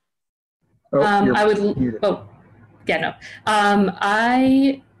 I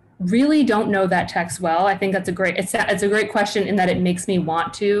really don't know that text well. I think that's a great question in that it makes me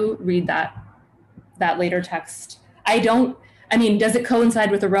want to read that later text. I mean, does it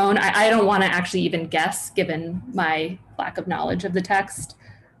coincide with Aron? I don't want to actually even guess, given my lack of knowledge of the text.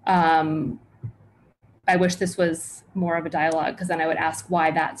 I wish this was more of a dialogue, because then I would ask why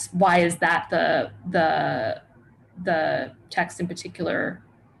is that the text in particular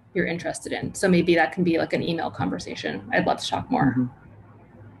you're interested in. So maybe that can be like an email conversation. I'd love to talk more.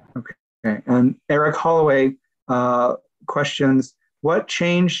 Mm-hmm. Okay, and Eric Holloway questions, what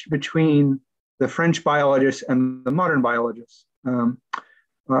changed between the French biologists and the modern biologists? The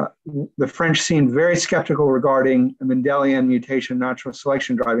French seemed very skeptical regarding Mendelian mutation, natural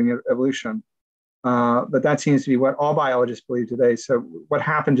selection driving evolution. But that seems to be what all biologists believe today. So what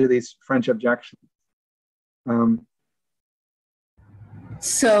happened to these French objections?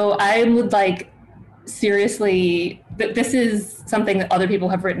 So I would seriously, this is something that other people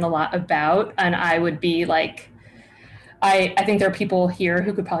have written a lot about, and I would be like, I think there are people here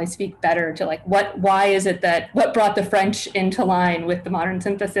who could probably speak better to why is it what brought the French into line with the modern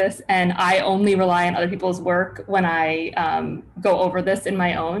synthesis? And I only rely on other people's work when I go over this in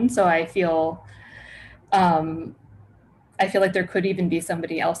my own. So I feel like there could even be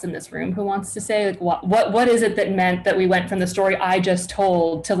somebody else in this room who wants to say what is it that meant that we went from the story I just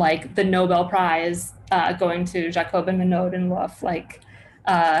told to the Nobel Prize going to Jacob and Monod and Wolff,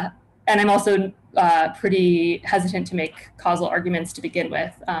 and I'm also pretty hesitant to make causal arguments to begin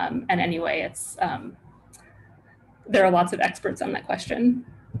with. And anyway, it's there are lots of experts on that question.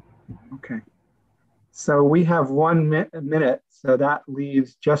 Okay, so we have 1 minute, so that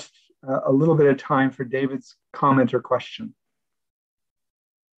leaves just a little bit of time for David's comment or question.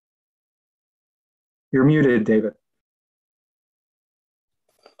 You're muted, David.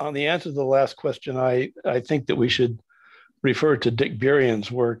 On the answer to the last question, I think that we should refer to Dick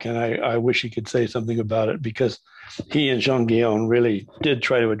Burian's work, and I wish he could say something about it, because he and Jean Guillaume really did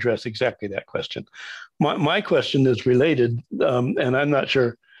try to address exactly that question. My question is related, and I'm not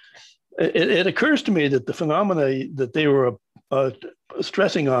sure. It occurs to me that the phenomena that they were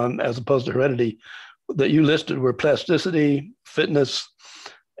stressing on, as opposed to heredity, that you listed were plasticity, fitness,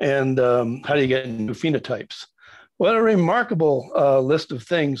 and how do you get new phenotypes. What a remarkable list of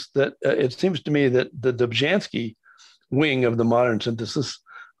things that it seems to me that the Dobzhansky wing of the modern synthesis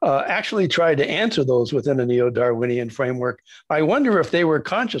actually tried to answer those within a neo-Darwinian framework. I wonder if they were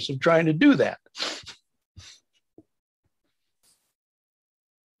conscious of trying to do that.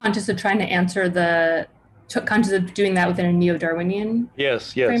 Conscious of trying to answer conscious of doing that within a neo-Darwinian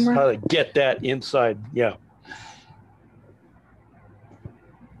framework? How to get that inside, yeah.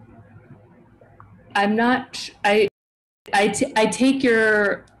 I'm not, I take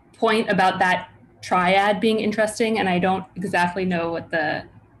your point about that triad being interesting, and I don't exactly know what the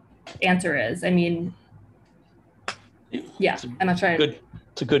answer is. I mean, yeah, I'm not trying to.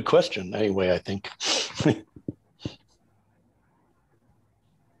 It's a good question anyway, I think.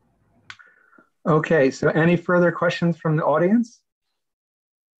 Okay, so any further questions from the audience?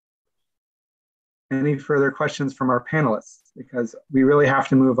 Any further questions from our panelists? Because we really have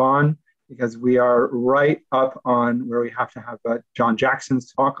to move on, because we are right up on where we have to have John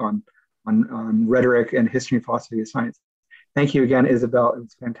Jackson's talk on rhetoric and history and philosophy of science. Thank you again, Isabel. It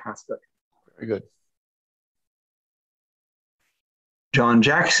was fantastic. Very good. John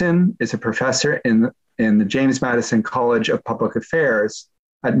Jackson is a professor in the James Madison College of Public Affairs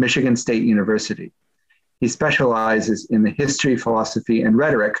at Michigan State University. He specializes in the history, philosophy, and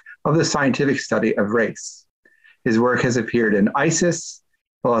rhetoric of the scientific study of race. His work has appeared in ISIS,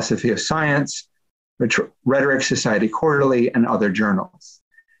 Philosophy of Science, Rhetoric Society Quarterly, and other journals.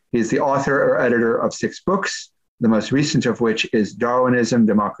 He is the author or editor of 6 books, the most recent of which is Darwinism,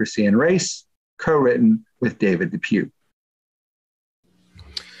 Democracy, and Race, co-written with David Depew.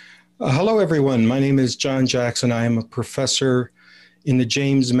 Hello, everyone. My name is John Jackson. I am a professor in the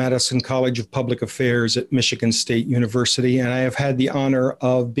James Madison College of Public Affairs at Michigan State University, and I have had the honor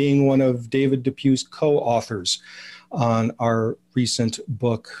of being one of David Depew's co-authors on our recent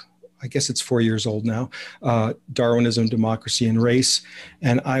book. I guess it's 4 years old now, Darwinism, Democracy, and Race.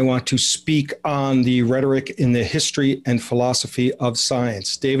 And I want to speak on the rhetoric in the history and philosophy of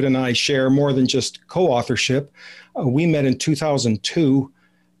science. David and I share more than just co-authorship. We met in 2002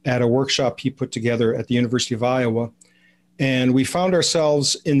 at a workshop he put together at the University of Iowa. And we found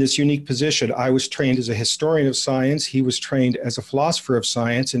ourselves in this unique position. I was trained as a historian of science. He was trained as a philosopher of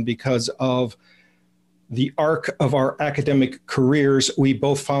science. And because of the arc of our academic careers, we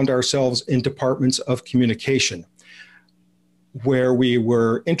both found ourselves in departments of communication, where we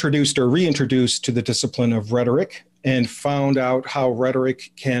were introduced or reintroduced to the discipline of rhetoric, and found out how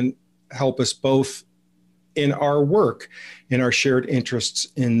rhetoric can help us both in our work, in our shared interests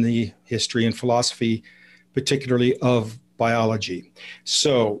in the history and philosophy, particularly of biology.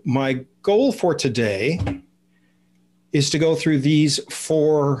 So my goal for today is to go through these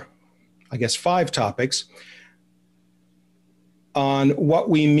 5 topics on what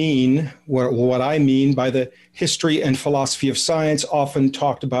we mean, what I mean by the history and philosophy of science, often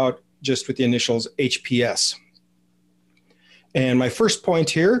talked about just with the initials HPS. And my first point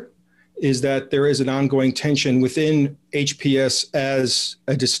here is that there is an ongoing tension within HPS as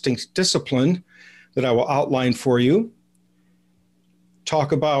a distinct discipline that I will outline for you.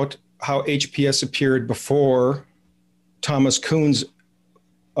 Talk about how HPS appeared before Thomas Kuhn's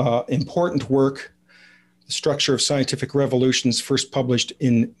important work, The Structure of Scientific Revolutions, first published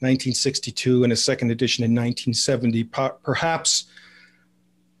in 1962 and a second edition in 1970, perhaps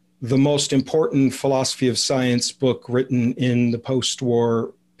the most important philosophy of science book written in the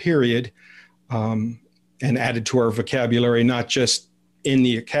post-war period, and added to our vocabulary, not just in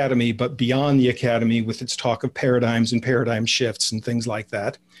the academy, but beyond the academy, with its talk of paradigms and paradigm shifts and things like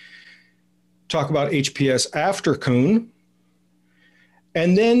that. Talk about HPS after Kuhn,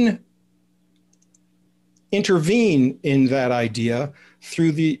 and then intervene in that idea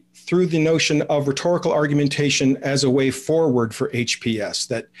through the notion of rhetorical argumentation as a way forward for HPS,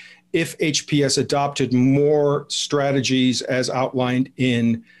 that if HPS adopted more strategies as outlined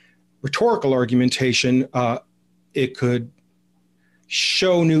in rhetorical argumentation, it could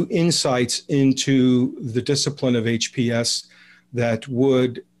show new insights into the discipline of HPS that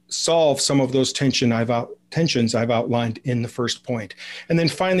would solve some of those tensions I've outlined in the first point. And then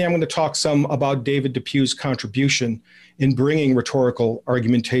finally, I'm going to talk some about David Depew's contribution in bringing rhetorical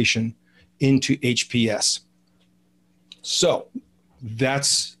argumentation into HPS. So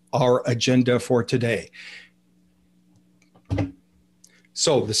that's our agenda for today.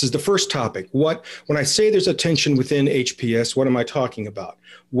 So this is the first topic. When I say there's a tension within HPS, what am I talking about?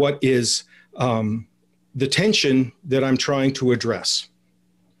 What is the tension that I'm trying to address?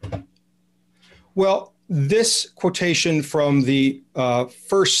 Well, this quotation from the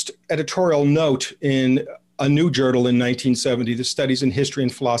first editorial note in a new journal in 1970, the Studies in History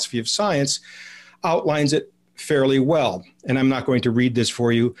and Philosophy of Science, outlines it fairly well. And I'm not going to read this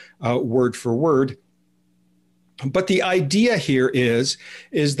for you word for word. But the idea here is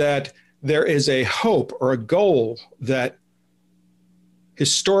that there is a hope or a goal that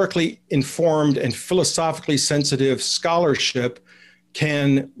historically informed and philosophically sensitive scholarship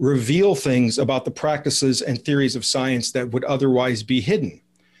can reveal things about the practices and theories of science that would otherwise be hidden.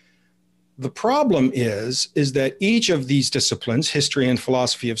 The problem is that each of these disciplines, history and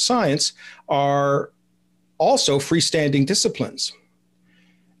philosophy of science, are also freestanding disciplines.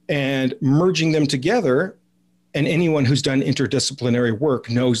 And merging them together, and anyone who's done interdisciplinary work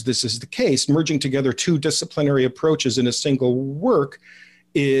knows this is the case, merging together two disciplinary approaches in a single work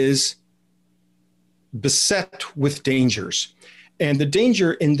is beset with dangers. And the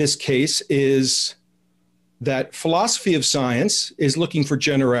danger in this case is that philosophy of science is looking for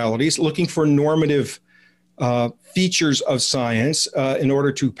generalities, looking for normative features of science in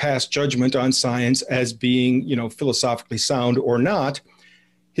order to pass judgment on science as being, philosophically sound or not.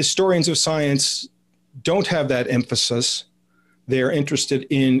 Historians of science don't have that emphasis. They are interested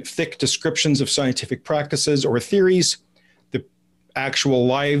in thick descriptions of scientific practices or theories, the actual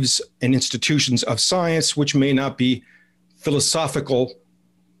lives and institutions of science, which may not be philosophical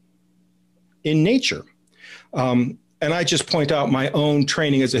in nature. And I just point out my own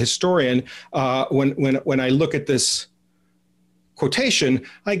training as a historian. When I look at this quotation,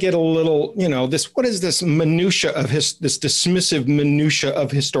 I get a little, what is this minutia of this dismissive minutia of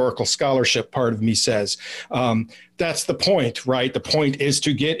historical scholarship, part of me says. That's the point, right? The point is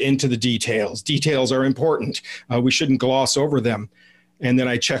to get into the details. Details are important. We shouldn't gloss over them. And then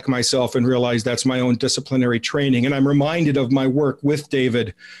I check myself and realize that's my own disciplinary training. And I'm reminded of my work with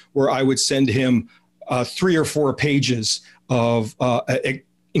David, where I would send him 3 or 4 pages of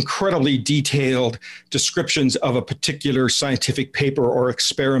incredibly detailed descriptions of a particular scientific paper or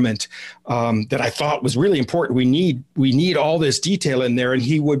experiment that I thought was really important. We need all this detail in there, and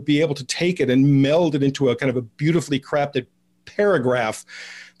he would be able to take it and meld it into a kind of a beautifully crafted paragraph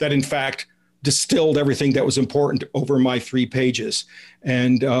that in fact distilled everything that was important over my 3 pages.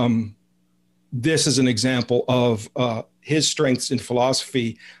 And this is an example of his strengths in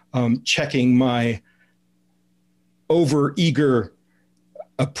philosophy, checking my over-eager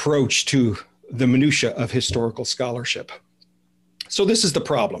approach to the minutia of historical scholarship. So this is the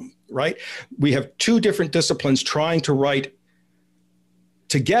problem, right? We have 2 different disciplines trying to write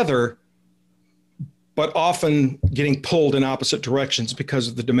together, but often getting pulled in opposite directions because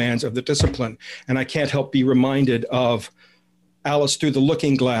of the demands of the discipline. And I can't help be reminded of Alice Through the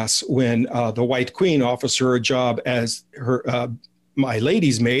Looking Glass when the White Queen offers her a job as her my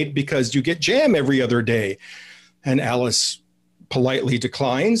lady's maid because you get jam every other day. And Alice politely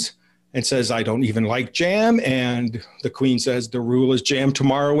declines and says, I don't even like jam. And the Queen says, the rule is jam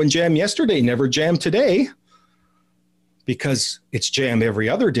tomorrow and jam yesterday, never jam today. Because it's jam every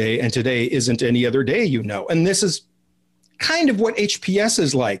other day, and today isn't any other day, And this is kind of what HPS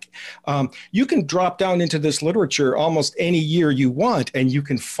is like. You can drop down into this literature almost any year you want, and you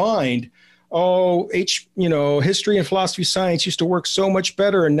can find, history and philosophy of science used to work so much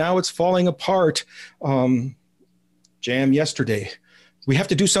better, and now it's falling apart. Jam yesterday. We have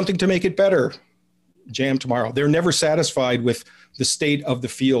to do something to make it better. Jam tomorrow. They're never satisfied with the state of the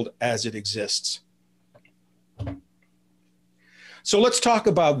field as it exists. So let's talk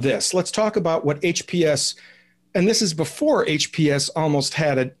about this. Let's talk about what HPS, and this is before HPS almost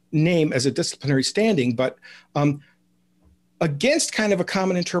had a name as a disciplinary standing, but against kind of a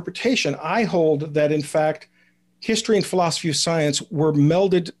common interpretation, I hold that in fact, history and philosophy of science were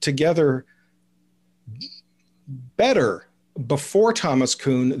melded together better before Thomas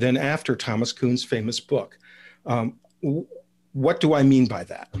Kuhn than after Thomas Kuhn's famous book. What do I mean by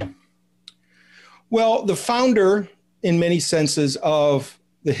that? Well, the founder, in many senses, of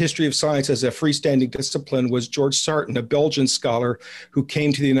the history of science as a freestanding discipline was George Sarton, a Belgian scholar who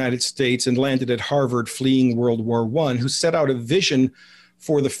came to the United States and landed at Harvard fleeing World War I, who set out a vision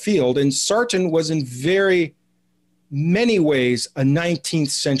for the field. And Sarton was in very many ways a 19th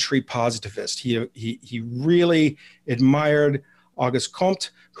century positivist. He really admired Auguste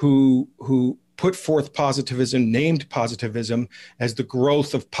Comte, who put forth positivism, named positivism as the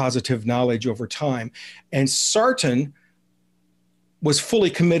growth of positive knowledge over time. And Sarton was fully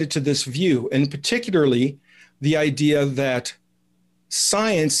committed to this view, and particularly the idea that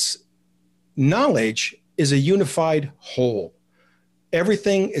science knowledge is a unified whole.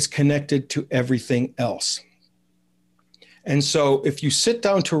 Everything is connected to everything else. And so if you sit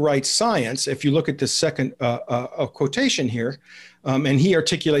down to write science, if you look at the second quotation here, and he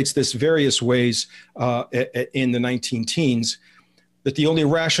articulates this various ways in the 19-teens, that the only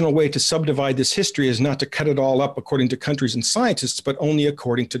rational way to subdivide this history is not to cut it all up according to countries and scientists, but only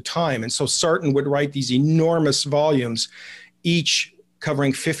according to time. And so Sarton would write these enormous volumes, each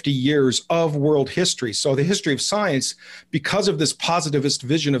covering 50 years of world history. So the history of science, because of this positivist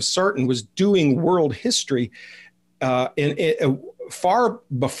vision of Sarton, was doing world history far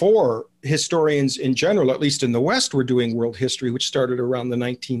before historians in general, at least in the West, were doing world history, which started around the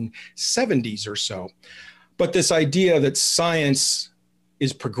 1970s or so. But this idea that science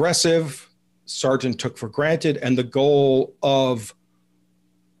is progressive, Sarton took for granted, and the goal of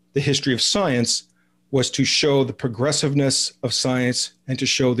the history of science was to show the progressiveness of science and to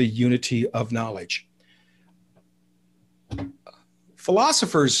show the unity of knowledge.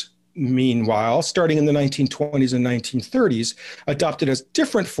 Philosophers, meanwhile, starting in the 1920s and 1930s, adopted a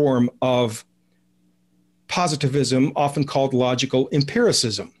different form of positivism, often called logical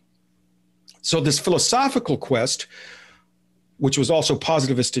empiricism. So this philosophical quest, which was also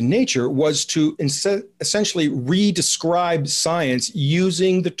positivist in nature, was to essentially redescribe science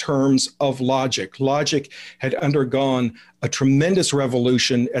using the terms of logic. Logic had undergone a tremendous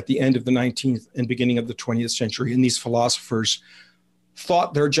revolution at the end of the 19th and beginning of the 20th century, and these philosophers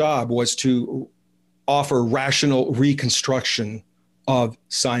thought their job was to offer rational reconstruction of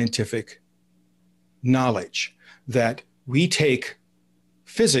scientific knowledge, that we take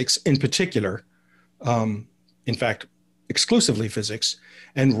physics in particular, in fact, exclusively physics,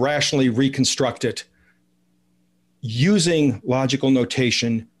 and rationally reconstruct it using logical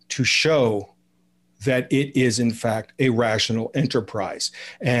notation to show that it is in fact a rational enterprise.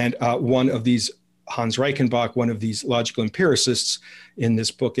 And one of these, Hans Reichenbach, one of these logical empiricists in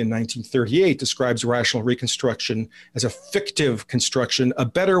this book in 1938, describes rational reconstruction as a fictive construction, a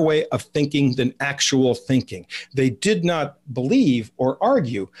better way of thinking than actual thinking. They did not believe or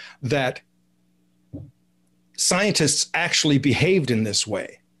argue that scientists actually behaved in this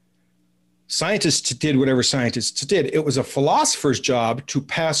way. Scientists did whatever scientists did. It was a philosopher's job to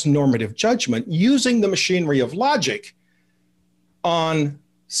pass normative judgment using the machinery of logic on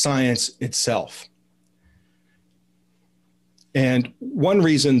science itself. And one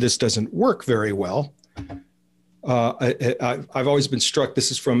reason this doesn't work very well, I've always been struck,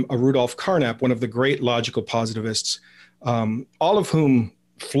 this is from Rudolf Carnap, one of the great logical positivists, all of whom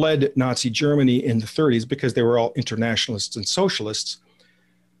fled Nazi Germany in the 30s because they were all internationalists and socialists.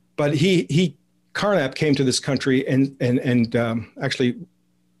 But Carnap came to this country and actually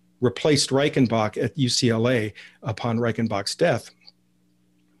replaced Reichenbach at UCLA upon Reichenbach's death.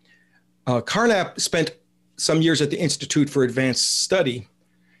 Carnap spent some years at the Institute for Advanced Study,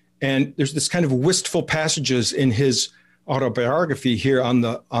 and there's this kind of wistful passages in his autobiography here on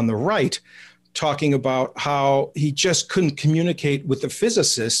the right, talking about how he just couldn't communicate with the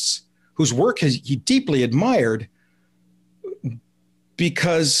physicists whose work he deeply admired,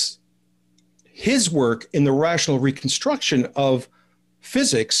 because his work in the rational reconstruction of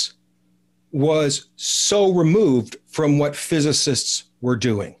physics was so removed from what physicists were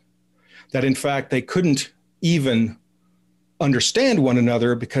doing that in fact they couldn't even understand one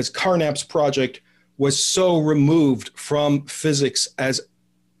another, because Carnap's project was so removed from physics as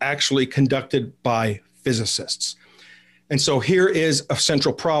actually conducted by physicists. And so here is a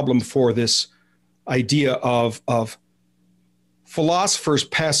central problem for this idea of philosophers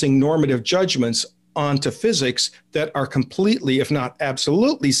passing normative judgments onto physics that are completely, if not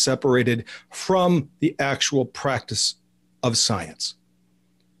absolutely, separated from the actual practice of science,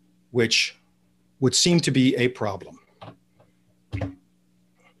 which would seem to be a problem.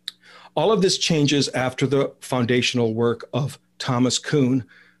 All of this changes after the foundational work of Thomas Kuhn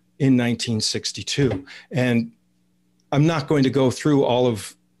in 1962. And I'm not going to go through all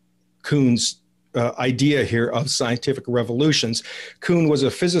of Kuhn's idea here of scientific revolutions. Kuhn was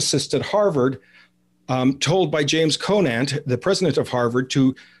a physicist at Harvard, told by James Conant, the president of Harvard,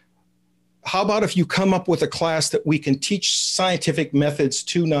 to how about if you come up with a class that we can teach scientific methods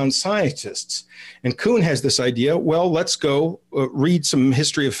to non-scientists? And Kuhn has this idea, well, let's go read some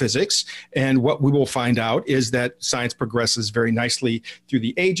history of physics. And what we will find out is that science progresses very nicely through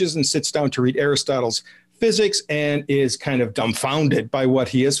the ages, and sits down to read Aristotle's physics and is kind of dumbfounded by what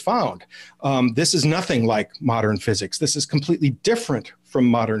he has found. This is nothing like modern physics. This is completely different from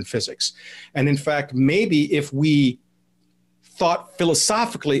modern physics. And in fact, maybe if we thought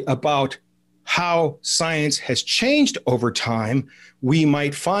philosophically about how science has changed over time, we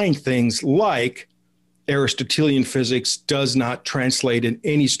might find things like Aristotelian physics does not translate in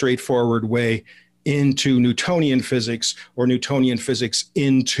any straightforward way into Newtonian physics or Newtonian physics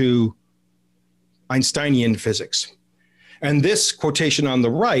into Einsteinian physics. And this quotation on the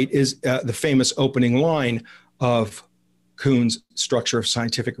right is the famous opening line of Kuhn's Structure of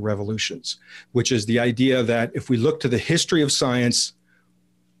Scientific Revolutions, which is the idea that if we look to the history of science,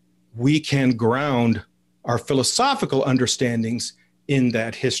 we can ground our philosophical understandings in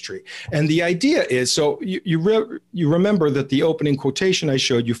that history. And the idea is, so you remember that the opening quotation I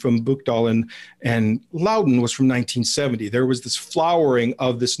showed you from Buchdahl and Loudon was from 1970. There was this flowering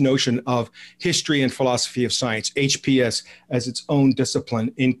of this notion of history and philosophy of science, HPS as its own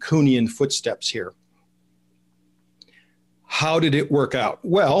discipline in Kuhnian footsteps here. How did it work out?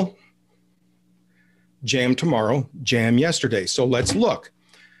 Well, jam tomorrow, jam yesterday. So let's look.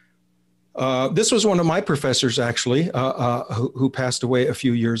 This was one of my professors, actually, who passed away a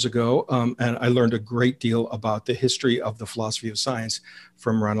few years ago, and I learned a great deal about the history of the philosophy of science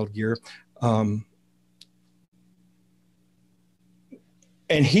from Ronald Gere. And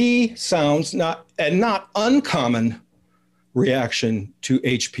he sounds not uncommon reaction to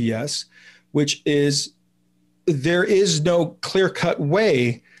HPS, which is there is no clear-cut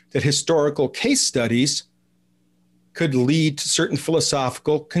way that historical case studies could lead to certain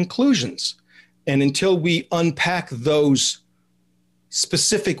philosophical conclusions. And until we unpack those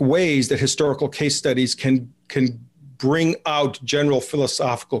specific ways that historical case studies can bring out general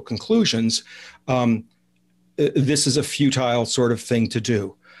philosophical conclusions, this is a futile sort of thing to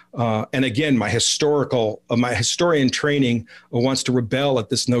do. And again, my historian training wants to rebel at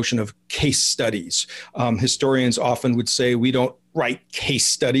this notion of case studies. Historians often would say, we don't write case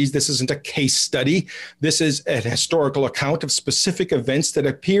studies. This isn't a case study. This is a historical account of specific events that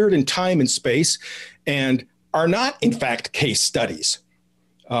appeared in time and space and are not, in fact, case studies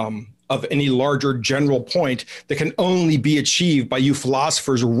of any larger general point that can only be achieved by you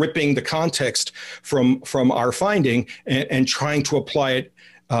philosophers ripping the context from our finding and trying to apply it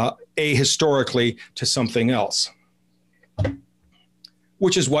ahistorically to something else,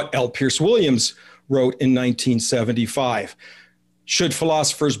 which is what L. Pierce Williams wrote in 1975. Should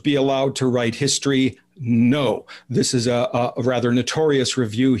philosophers be allowed to write history? No. This is a rather notorious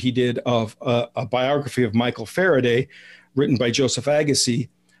review he did of a biography of Michael Faraday, written by Joseph Agassiz.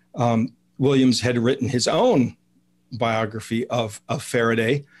 Williams had written his own biography of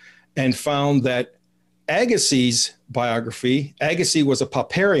Faraday and found that Agassiz's biography, Agassiz was a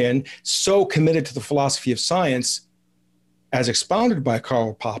Popperian, so committed to the philosophy of science, as expounded by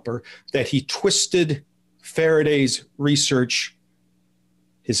Karl Popper, that he twisted Faraday's research,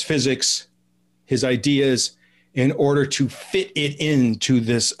 his physics, his ideas, in order to fit it into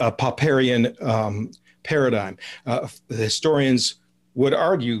this Popperian paradigm. The historians would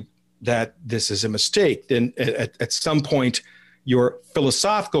argue that this is a mistake. Then at some point, your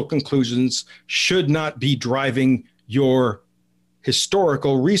philosophical conclusions should not be driving your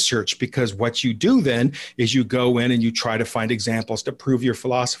historical research, because what you do then is you go in and you try to find examples to prove your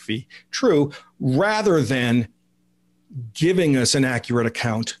philosophy true, rather than giving us an accurate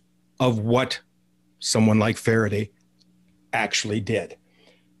account of what someone like Faraday actually did.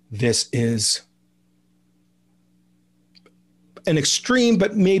 This is an extreme,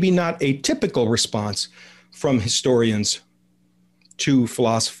 but maybe not a typical response from historians to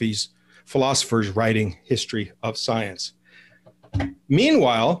philosophers writing history of science.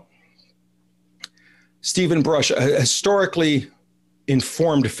 Meanwhile, Stephen Brush, a historically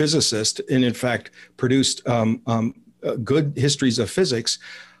informed physicist, and in fact produced good histories of physics,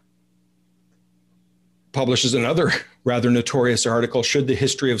 publishes another rather notorious article, Should the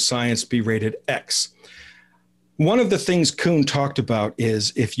History of Science be Rated X? One of the things Kuhn talked about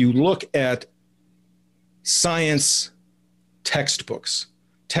is, if you look at science textbooks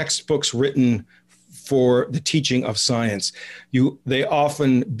written for the teaching of science, they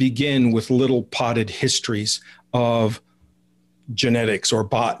often begin with little potted histories of genetics or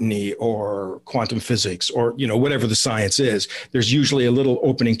botany or quantum physics or whatever the science is. There's usually a little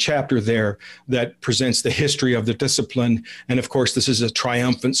opening chapter there that presents the history of the discipline. And of course, this is a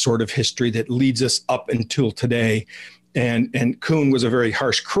triumphant sort of history that leads us up until today. And Kuhn was a very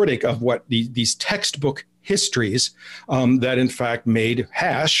harsh critic of what these textbook histories that in fact made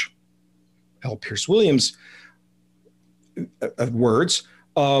hash, L. Pierce Williams' words,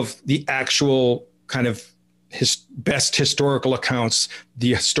 of the actual kind of best historical accounts,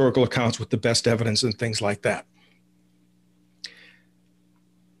 the historical accounts with the best evidence and things like that.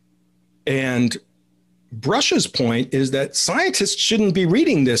 And Brush's point is that scientists shouldn't be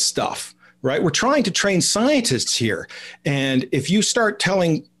reading this stuff. right? We're trying to train scientists here. And if you start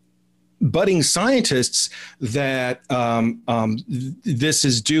telling budding scientists that this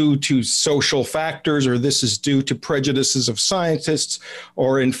is due to social factors, or this is due to prejudices of scientists,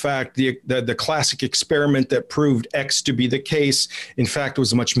 or in fact, the classic experiment that proved X to be the case, in fact,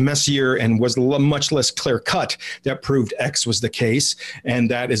 was much messier and was much less clear cut that proved X was the case. And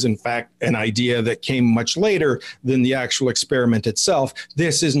that is, in fact, an idea that came much later than the actual experiment itself.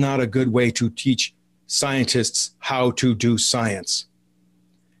 This is not a good way to teach scientists how to do science.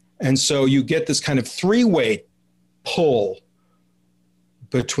 And so you get this kind of three-way pull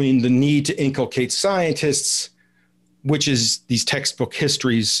between the need to inculcate scientists, which is these textbook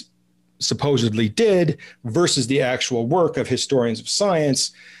histories supposedly did, versus the actual work of historians of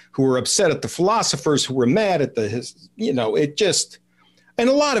science who were upset at the philosophers, who were mad at the, it just, and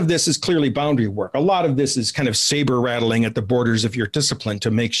a lot of this is clearly boundary work. A lot of this is kind of saber rattling at the borders of your discipline to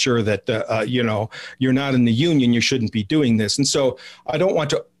make sure that, you're not in the union, you shouldn't be doing this. And so I don't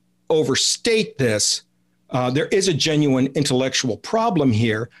want to overstate this. There is a genuine intellectual problem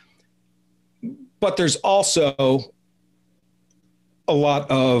here, but there's also a lot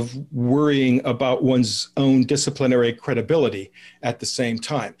of worrying about one's own disciplinary credibility at the same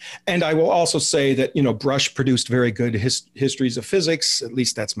time. And I will also say that, Brush produced very good histories of physics. At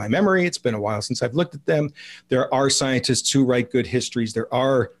least that's my memory. It's been a while since I've looked at them. There are scientists who write good histories. There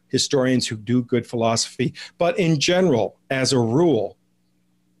are historians who do good philosophy. But in general, as a rule,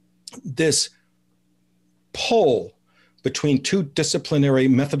 this pull between two disciplinary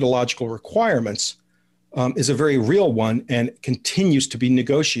methodological requirements is a very real one and continues to be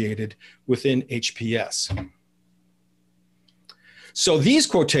negotiated within HPS. So these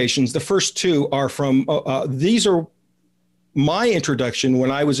quotations, the first two are from, these are my introduction when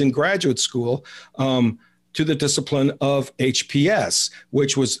I was in graduate school to the discipline of HPS,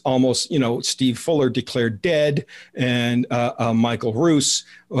 which was almost, Steve Fuller declared dead, and Michael Roos,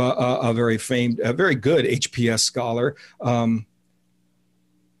 a very good HPS scholar,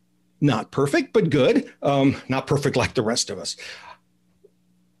 not perfect, but good, not perfect like the rest of us.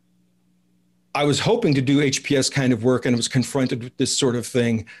 I was hoping to do HPS kind of work and was confronted with this sort of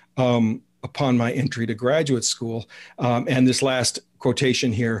thing upon my entry to graduate school. And this last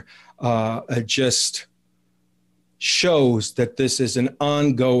quotation here just shows that this is an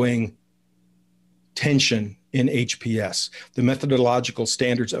ongoing tension in HPS. The methodological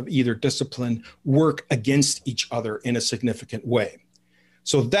standards of either discipline work against each other in a significant way.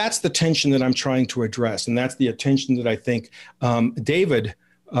 So that's the tension that I'm trying to address. And that's the attention that I think David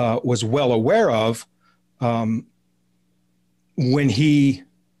was well aware of when he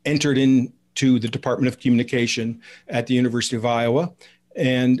entered into the Department of Communication at the University of Iowa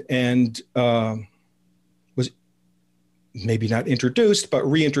and was maybe not introduced, but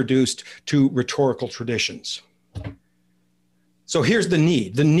reintroduced to rhetorical traditions. So here's the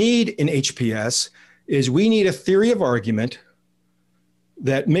need. The need in HPS is we need a theory of argument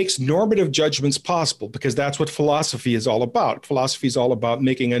that makes normative judgments possible, because that's what philosophy is all about. Philosophy is all about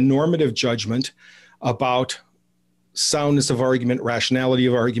making a normative judgment about soundness of argument, rationality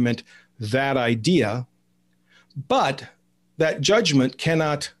of argument, that idea. But that judgment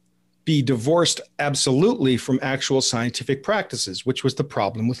cannot be divorced absolutely from actual scientific practices, which was the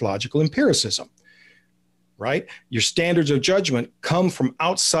problem with logical empiricism, right? Your standards of judgment come from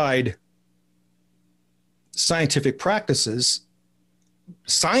outside scientific practices.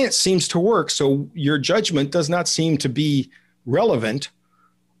 Science seems to work, so your judgment does not seem to be relevant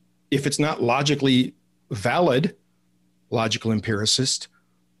if it's not logically valid. Logical empiricist,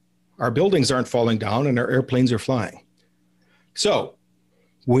 our buildings aren't falling down and our airplanes are flying. So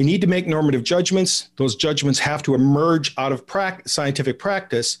we need to make normative judgments. Those judgments have to emerge out of scientific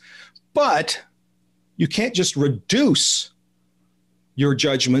practice, but you can't just reduce your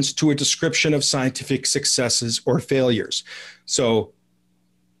judgments to a description of scientific successes or failures. So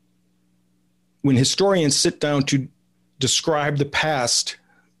when historians sit down to describe the past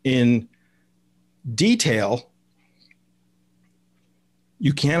in detail,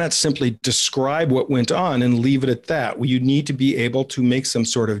 you cannot simply describe what went on and leave it at that. You need to be able to make some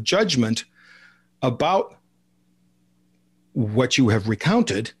sort of judgment about what you have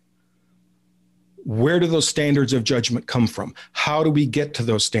recounted. Where do those standards of judgment come from? How do we get to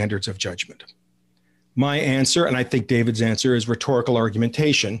those standards of judgment? My answer, and I think David's answer, is rhetorical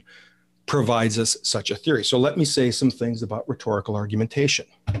argumentation provides us such a theory. So let me say some things about rhetorical argumentation.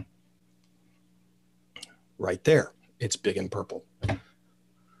 Right there, it's big and purple.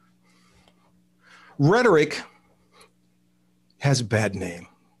 Rhetoric has a bad name.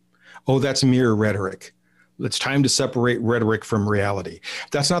 Oh, that's mere rhetoric. It's time to separate rhetoric from reality.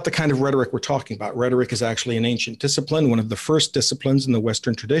 That's not the kind of rhetoric we're talking about. Rhetoric is actually an ancient discipline, one of the first disciplines in the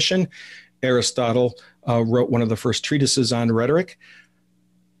Western tradition. Aristotle wrote one of the first treatises on rhetoric.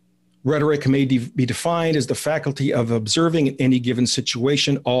 Rhetoric may be defined as the faculty of observing in any given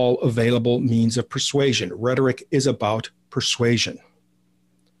situation all available means of persuasion. Rhetoric is about persuasion.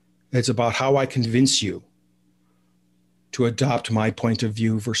 It's about how I convince you to adopt my point of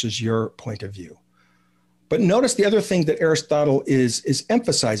view versus your point of view. But notice the other thing that Aristotle is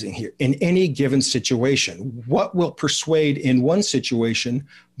emphasizing here. In any given situation, what will persuade in one situation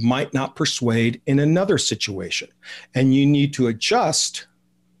might not persuade in another situation. And you need to adjust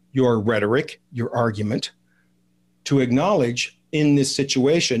your rhetoric, your argument, to acknowledge in this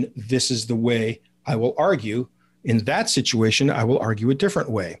situation, this is the way I will argue. In that situation, I will argue a different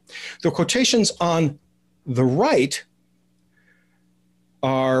way. The quotations on the right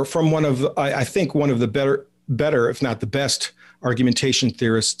are from one of, I think, one of the better, if not the best, argumentation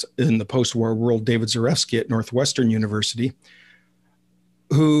theorists in the post-war world, David Zarefsky at Northwestern University,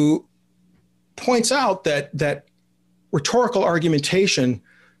 who points out that rhetorical argumentation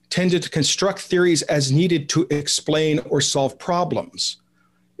tended to construct theories as needed to explain or solve problems.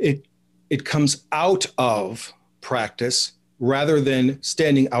 It comes out of practice rather than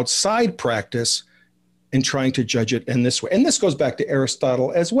standing outside practice and trying to judge it in this way. And this goes back to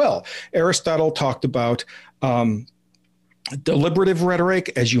Aristotle as well. Aristotle talked about deliberative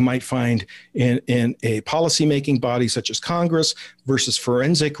rhetoric, as you might find in a policymaking body such as Congress, versus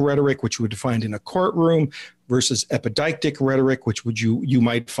forensic rhetoric, which you would find in a courtroom, versus epideictic rhetoric, which you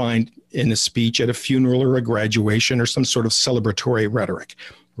might find in a speech at a funeral or a graduation or some sort of celebratory rhetoric,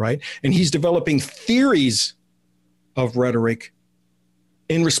 right? And he's developing theories of rhetoric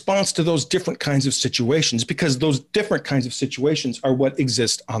in response to those different kinds of situations, because those different kinds of situations are what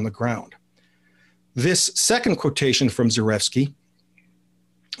exist on the ground. This second quotation from Zarefsky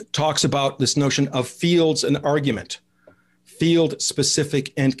talks about this notion of fields and argument, field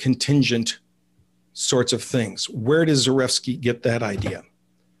specific and contingent sorts of things. Where does Zarefsky get that idea?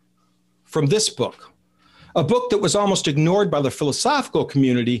 From this book, a book that was almost ignored by the philosophical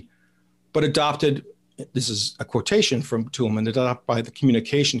community, but adopted. This is a quotation from Toulmin, adopted by the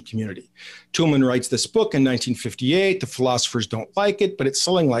communication community. Toulmin writes this book in 1958. The philosophers don't like it, but it's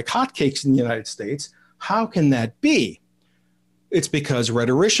selling like hotcakes in the United States. How can that be? It's because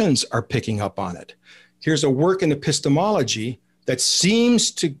rhetoricians are picking up on it. Here's a work in epistemology that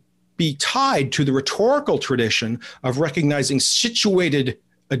seems to be tied to the rhetorical tradition of recognizing situated,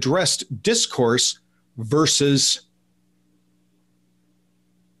 addressed discourse versus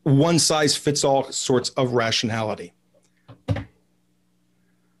one-size-fits-all sorts of rationality.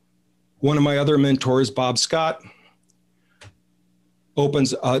 One of my other mentors, Bob Scott,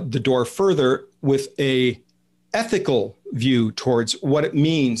 opens the door further with a ethical view towards what it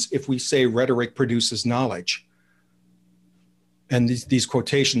means if we say rhetoric produces knowledge. And these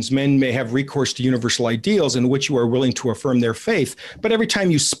quotations, men may have recourse to universal ideals in which you are willing to affirm their faith, but every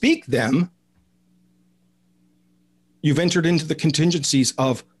time you speak them, you've entered into the contingencies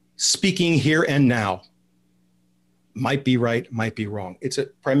of speaking here and now. Might be right, might be wrong. It's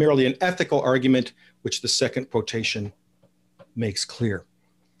primarily an ethical argument, which the second quotation makes clear.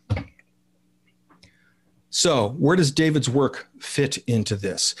 So where does David's work fit into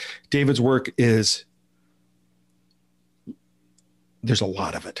this? David's work is, there's a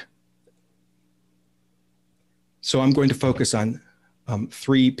lot of it. So I'm going to focus on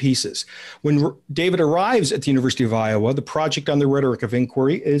three pieces. When David arrives at the University of Iowa, the project on the rhetoric of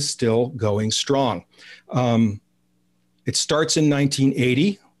inquiry is still going strong. It starts in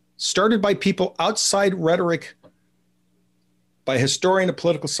 1980, started by people outside rhetoric, by a historian, a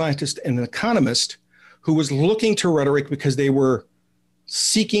political scientist, and an economist who was looking to rhetoric because they were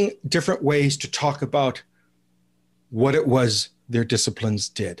seeking different ways to talk about what it was their disciplines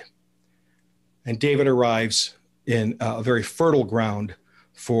did. And David arrives in a very fertile ground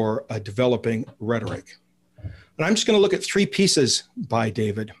for developing rhetoric. And I'm just going to look at three pieces by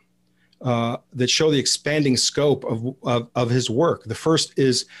David that show the expanding scope of his work. The first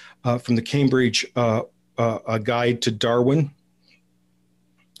is from the Cambridge A Guide to Darwin.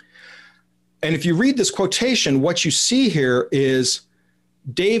 And if you read this quotation, what you see here is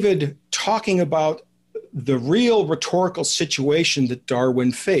David talking about the real rhetorical situation that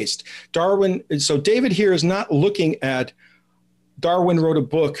Darwin faced. So David here is not looking at Darwin wrote a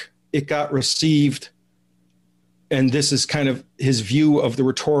book, it got received, and this is kind of his view of the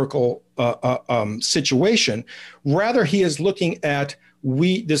rhetorical situation. Rather, he is looking at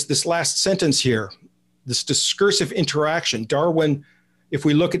this last sentence here, this discursive interaction. Darwin if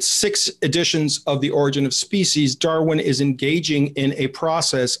we look at 6 editions of The Origin of Species, Darwin is engaging in a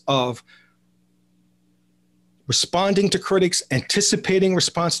process of responding to critics, anticipating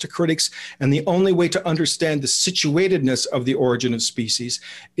response to critics, and the only way to understand the situatedness of The Origin of Species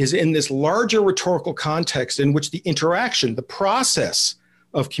is in this larger rhetorical context in which the interaction, the process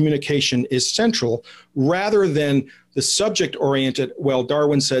of communication is central, rather than the subject-oriented, well,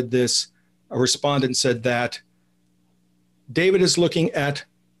 Darwin said this, a respondent said that. David is looking at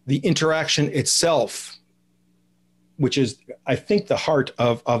the interaction itself, which is, I think, the heart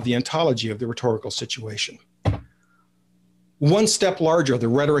of the ontology of the rhetorical situation. One step larger, the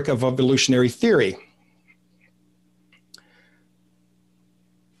rhetoric of evolutionary theory,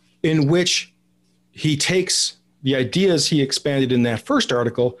 in which he takes the ideas he expanded in that first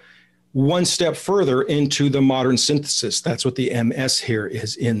article one step further into the modern synthesis. That's what the MS here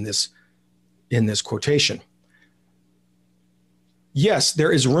is in this quotation. Yes,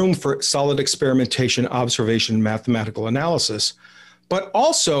 there is room for solid experimentation, observation, mathematical analysis, but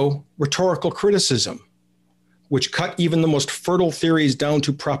also rhetorical criticism, which cut even the most fertile theories down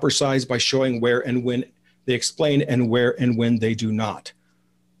to proper size by showing where and when they explain and where and when they do not.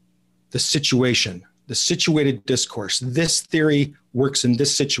 The situation, the situated discourse. This theory works in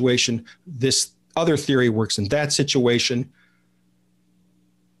this situation. This other theory works in that situation.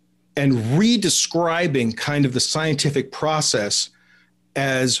 And redescribing kind of the scientific process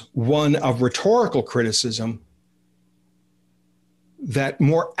as one of rhetorical criticism that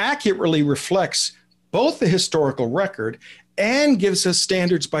more accurately reflects both the historical record and gives us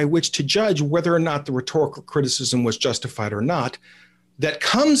standards by which to judge whether or not the rhetorical criticism was justified or not, that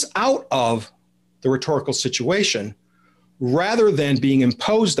comes out of the rhetorical situation rather than being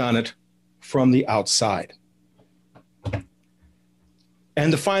imposed on it from the outside.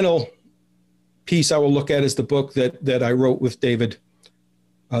 And the final piece I will look at is the book that I wrote with David.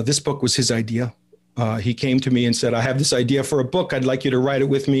 This book was his idea. He came to me and said, I have this idea for a book. I'd like you to write it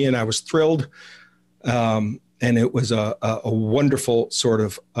with me. And I was thrilled. And it was a wonderful sort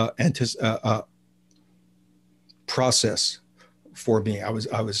of process for me. I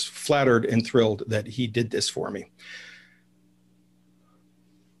was flattered and thrilled that he did this for me.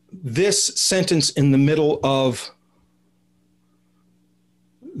 This sentence in the middle of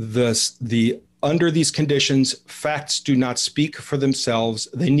the under these conditions, facts do not speak for themselves.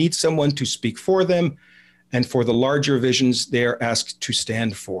 They need someone to speak for them, and for the larger visions they are asked to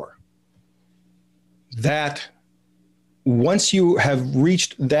stand for. That once you have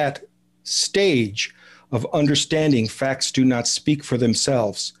reached that stage of understanding facts do not speak for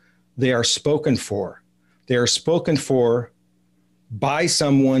themselves, they are spoken for. They are spoken for by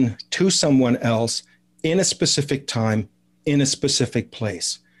someone to someone else in a specific time, in a specific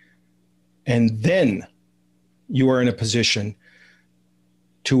place. And then you are in a position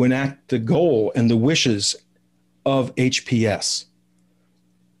to enact the goal and the wishes of HPS,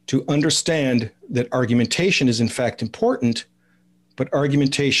 to understand that argumentation is in fact important, but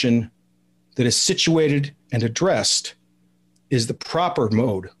argumentation that is situated and addressed is the proper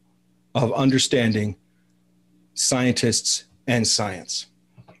mode of understanding scientists and science.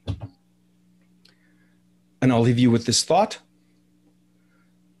 And I'll leave you with this thought,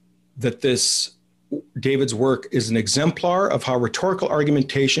 that David's work is an exemplar of how rhetorical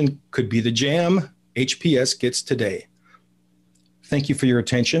argumentation could be the jam HPS gets today. Thank you for your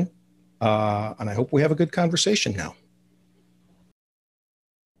attention, and I hope we have a good conversation now.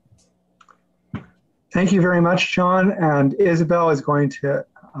 Thank you very much, John. And Isabel is going to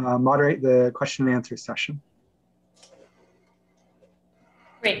moderate the question and answer session.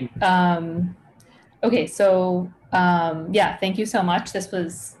 Great. Okay, so yeah, thank you so much. This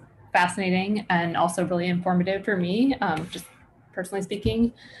was fascinating and also really informative for me, just personally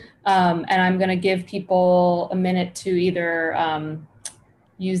speaking. And I'm going to give people a minute to either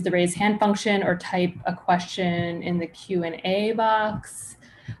use the raise hand function or type a question in the Q&A box.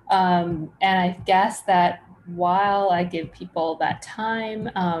 And I guess that while I give people that time,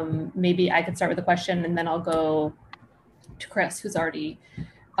 maybe I could start with a question and then I'll go to Chris, who's already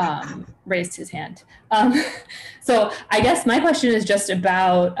raised his hand. So I guess my question is just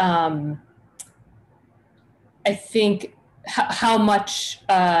about, I think, how much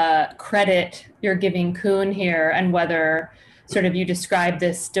credit you're giving Kuhn here, and whether sort of you describe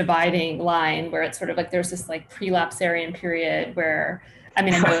this dividing line where it's sort of like there's this like prelapsarian period where, I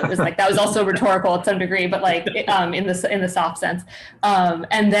mean, I know it was like, that was also rhetorical at some degree, but like in the soft sense.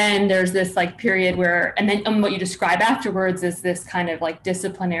 And then there's this like period where, and then what you describe afterwards is this kind of like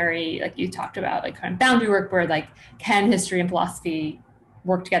disciplinary, like you talked about, like kind of boundary work where like, can history and philosophy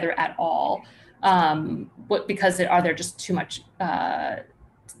work together at all? because are there just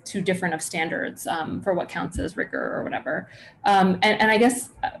too different of standards for what counts as rigor or whatever? And I guess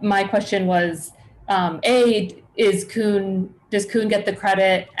my question was, A, does Kuhn get the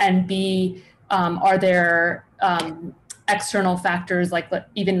credit? And B, are there external factors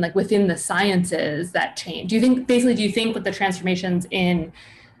even within the sciences that change? Do you think with the transformations in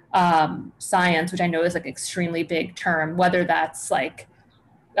science, which I know is extremely big term, whether that's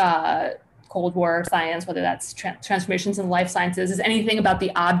Cold War science, whether that's transformations in life sciences, is anything about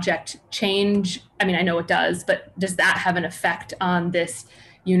the object change? I mean, I know it does, but does that have an effect on this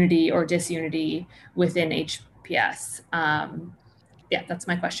unity or disunity within HPS? Yeah, that's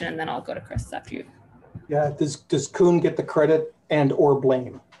my question. And then I'll go to Chris after you. Yeah, does Kuhn get the credit and or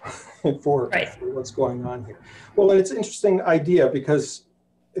blame for what's going on here? Well, it's an interesting idea, because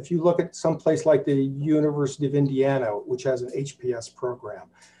if you look at some place like the University of Indiana, which has an HPS program,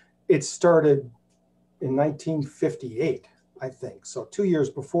 it started in 1958, I think, so 2 years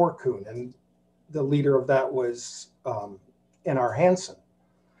before Kuhn, and the leader of that was N.R. Hansen.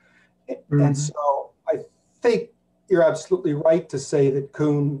 Mm-hmm. And so I think you're absolutely right to say that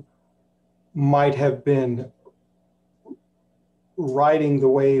Kuhn might have been riding the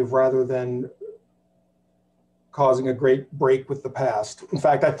wave rather than causing a great break with the past. In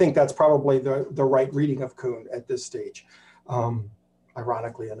fact, I think that's probably the right reading of Kuhn at this stage,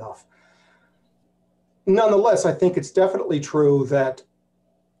 ironically enough. Nonetheless, I think it's definitely true that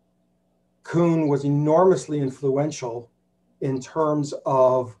Kuhn was enormously influential in terms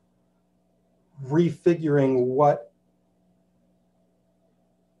of refiguring what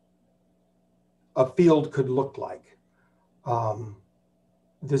a field could look like.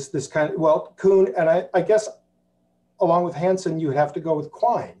 This kind of, well, Kuhn, and I guess along with Hansen, you have to go with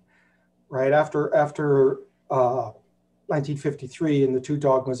Quine, right? After 1953 and the two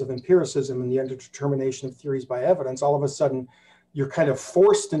dogmas of empiricism and the underdetermination of theories by evidence, all of a sudden you're kind of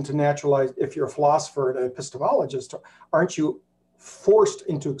forced into naturalized, if you're a philosopher and an epistemologist, aren't you forced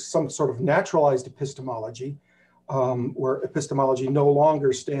into some sort of naturalized epistemology, where epistemology no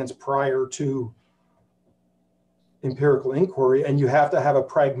longer stands prior to empirical inquiry, and you have to have a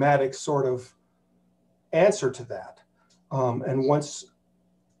pragmatic sort of answer to that. And once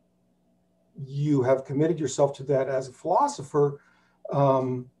you have committed yourself to that as a philosopher,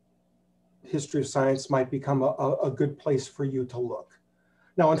 history of science might become a good place for you to look.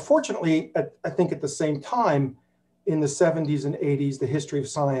 Now, unfortunately, I think at the same time, in the 70s and 80s, the history of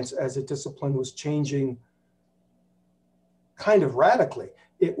science as a discipline was changing kind of radically.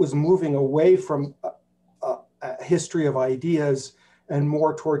 It was moving away from a history of ideas and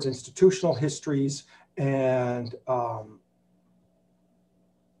more towards institutional histories and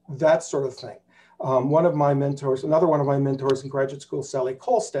that sort of thing. Another one of my mentors in graduate school, Sally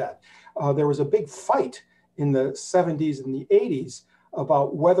Kolstad, there was a big fight in the 70s and the 80s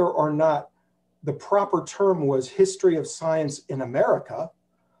about whether or not the proper term was history of science in America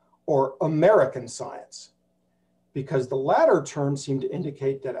or American science, because the latter term seemed to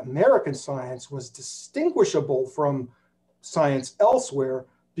indicate that American science was distinguishable from science elsewhere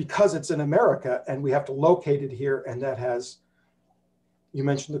because it's in America and we have to locate it here, and that has, you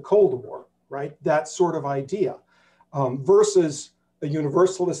mentioned the Cold War, right? That sort of idea, versus a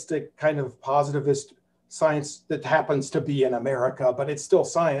universalistic kind of positivist science that happens to be in America, but it's still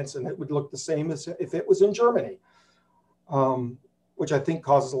science and it would look the same as if it was in Germany, which I think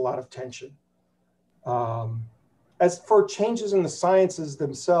causes a lot of tension. As for changes in the sciences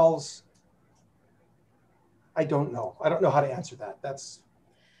themselves, I don't know. I don't know how to answer that.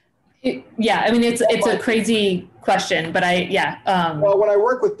 Yeah, I mean, it's a crazy question, but well, when I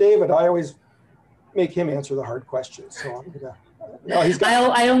work with David, I always make him answer the hard questions. So I'm gonna. No,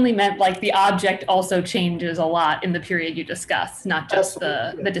 I only meant like the object also changes a lot in the period you discuss, not just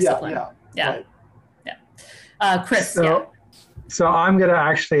the discipline. Yeah. Right. Yeah. Chris. So I'm going to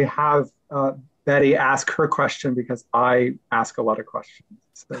actually have Betty ask her question because I ask a lot of questions.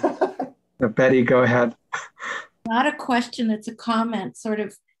 So Betty, go ahead. Not a question, it's a comment, sort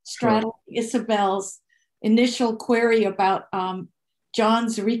of straddling Isabel's initial query about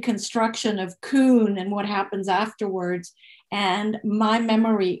John's reconstruction of Kuhn and what happens afterwards. And my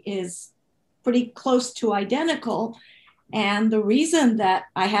memory is pretty close to identical. And the reason that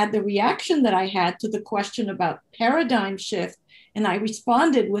I had the reaction that I had to the question about paradigm shift, and I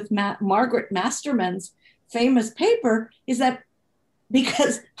responded with Margaret Masterman's famous paper, is that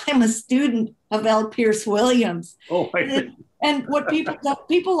because I'm a student of L. Pierce Williams. Oh, and what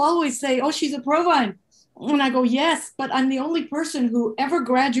people always say, oh, she's a Provine. And I go, yes, but I'm the only person who ever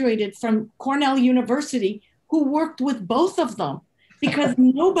graduated from Cornell University who worked with both of them, because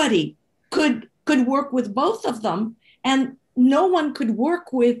nobody could could work with both of them, and no one could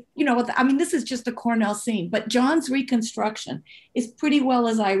work with, I mean, this is just a Cornell scene, but John's reconstruction is pretty well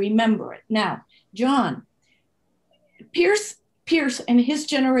as I remember it. Now, John, Pierce and his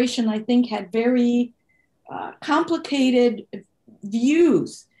generation, I think, had very complicated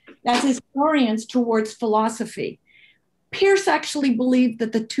views as historians towards philosophy. Pierce actually believed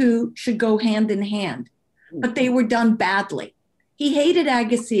that the two should go hand in hand, but they were done badly. He hated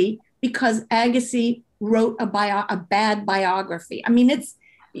Agassiz because Agassiz wrote a bad biography. I mean,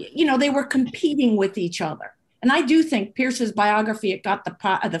 they were competing with each other. And I do think Pierce's biography, it got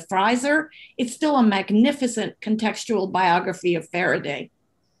the Fraser. It's still a magnificent contextual biography of Faraday.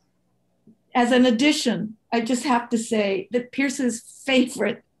 As an addition, I just have to say that Pierce's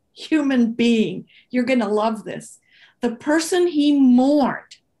favorite human being, you're going to love this, the person he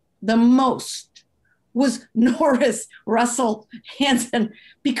mourned the most was Norris Russell Hanson,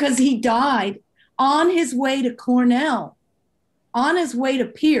 because he died on his way to Cornell, on his way to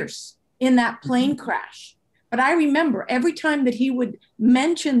Pierce in that plane crash. But I remember every time that he would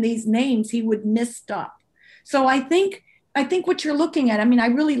mention these names, he would misstop. So I think what you're looking at, I mean, I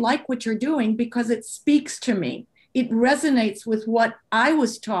really like what you're doing because it speaks to me. It resonates with what I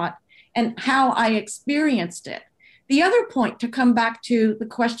was taught and how I experienced it. The other point, to come back to the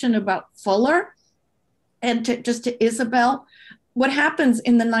question about Fuller and to Isabel, what happens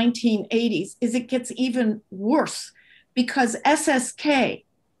in the 1980s is it gets even worse because SSK,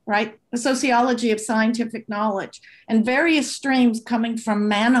 right, the sociology of scientific knowledge, and various streams coming from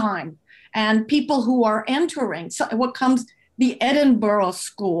Mannheim and people who are entering, so what comes, the Edinburgh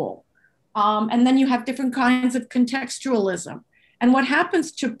School, and then you have different kinds of contextualism. And what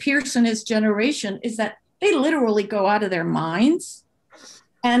happens to Pierce and his generation is that they literally go out of their minds.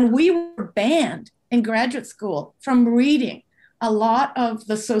 And we were banned in graduate school from reading a lot of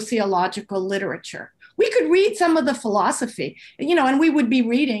the sociological literature. We could read some of the philosophy, and we would be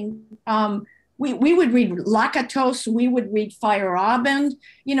reading, we would read Lakatos, we would read Feyerabend,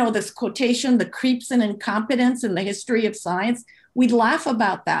 this quotation, the creeps and incompetence in the history of science. We'd laugh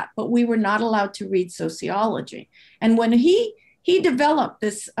about that, but we were not allowed to read sociology. And when he developed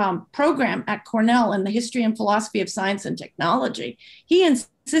this program at Cornell in the history and philosophy of science and technology, he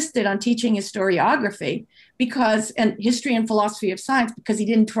insisted on teaching historiography and history and philosophy of science because he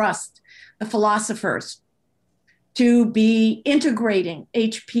didn't trust the philosophers to be integrating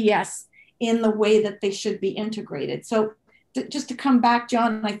HPS in the way that they should be integrated. So just to come back,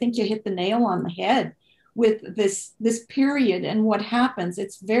 John, I think you hit the nail on the head with this period and what happens.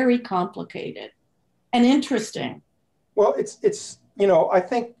 It's very complicated and interesting. Well, it's I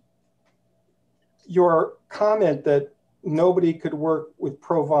think your comment that nobody could work with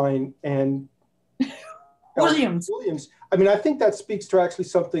Provine and Williams. I mean, I think that speaks to actually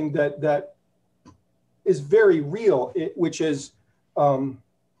something that is very real, which is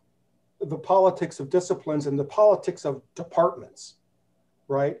the politics of disciplines and the politics of departments,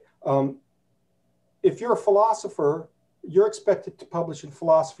 right? If you're a philosopher, you're expected to publish in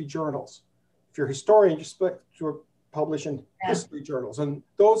philosophy journals. If you're a historian, you're expected to publish in history journals. And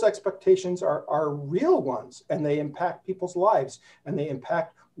those expectations are real ones, and they impact people's lives, and they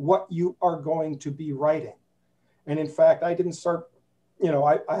impact what you are going to be writing. And in fact, I didn't start,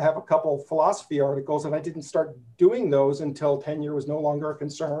 I have a couple of philosophy articles, and I didn't start doing those until tenure was no longer a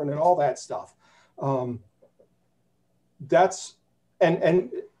concern and all that stuff. That's, and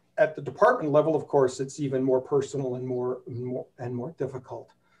at the department level, of course, it's even more personal and more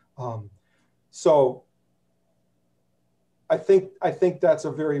difficult. So I think that's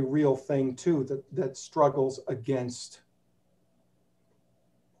a very real thing too, that struggles against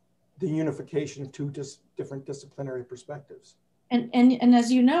the unification of two different disciplinary perspectives. And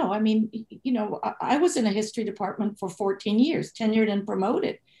as you know, I mean, I was in a history department for 14 years, tenured and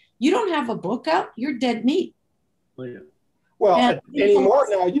promoted. You don't have a book out, you're dead meat. Well, anymore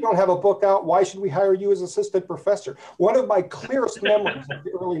now, you don't have a book out. Why should we hire you as assistant professor? One of my clearest memories of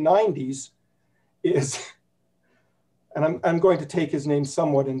the early 90s is, and I'm going to take his name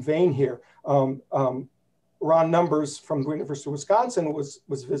somewhat in vain here. Ron Numbers from the University of Wisconsin was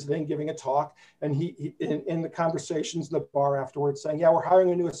visiting, giving a talk, and he in the conversations in the bar afterwards saying, yeah, we're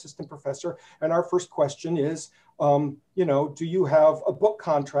hiring a new assistant professor, and our first question is, do you have a book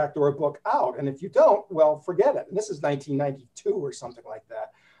contract or a book out? And if you don't, well, forget it. And this is 1992 or something like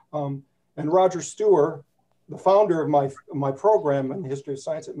that. And Roger Stewart, the founder of my program in the history of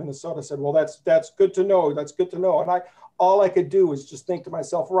science at Minnesota, said, well, that's good to know. That's good to know. And all I could do was just think to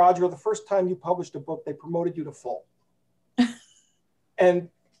myself, Roger, the first time you published a book, they promoted you to full. And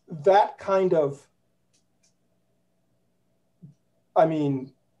that kind of,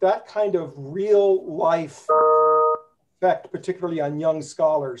 that kind of real life effect, particularly on young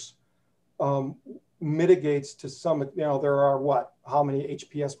scholars, mitigates to some, there are how many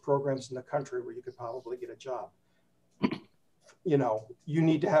HPS programs in the country where you could probably get a job? You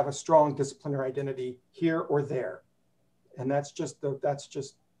need to have a strong disciplinary identity here or there. And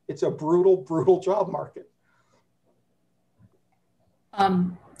it's a brutal, brutal job market.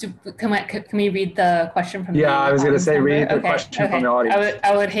 Can we read the question from the I was going to say, read the okay, question from the audience.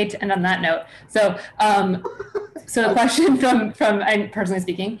 I would hate to end on that note. So, so a question from I'm personally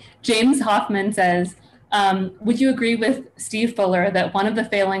speaking, James Hoffman says, would you agree with Steve Fuller that one of the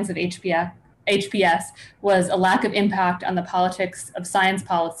failings of HPS was a lack of impact on the politics of science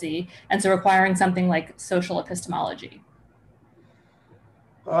policy, and so requiring something like social epistemology?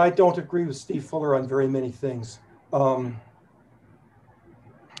 I don't agree with Steve Fuller on very many things.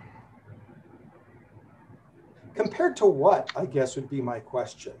 Compared to what, I guess, would be my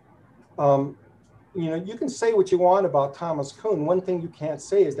question. You can say what you want about Thomas Kuhn. One thing you can't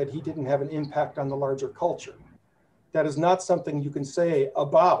say is that he didn't have an impact on the larger culture. That is not something you can say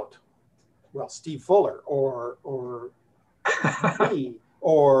about, Steve Fuller or me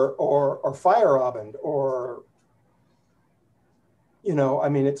or Feyerabend or,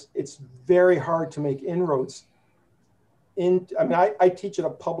 it's very hard to make inroads I teach at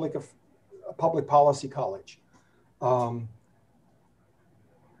a public policy college.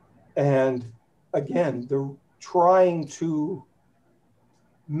 And again, trying to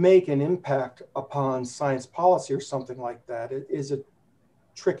make an impact upon science policy or something like that is a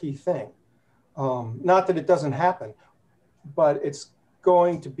tricky thing. Not that it doesn't happen, but it's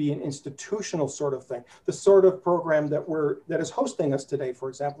going to be an institutional sort of thing. The sort of program that is hosting us today, for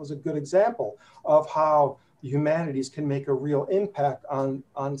example, is a good example of how the humanities can make a real impact on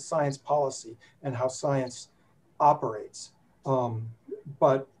science policy and how science operates.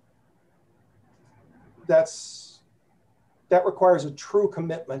 But that requires a true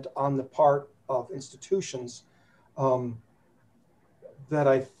commitment on the part of institutions that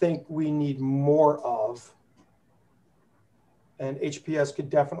I think we need more of. And HPS could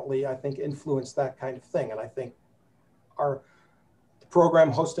definitely, I think, influence that kind of thing. And I think the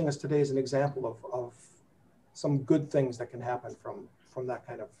program hosting us today is an example of some good things that can happen from that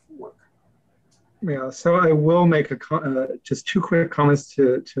kind of work. Yeah, so I will make just two quick comments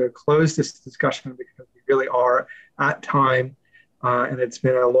to close this discussion, because we really are at time, and it's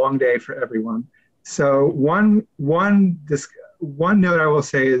been a long day for everyone. So one note I will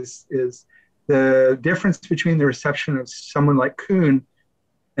say is the difference between the reception of someone like Kuhn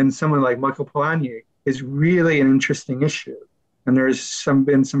and someone like Michael Polanyi is really an interesting issue. And there's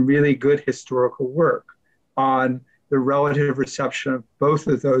been some really good historical work on the relative reception of both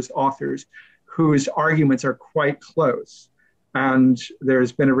of those authors, whose arguments are quite close. And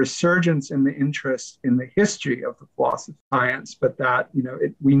there's been a resurgence in the interest in the history of the philosophy of science, but that,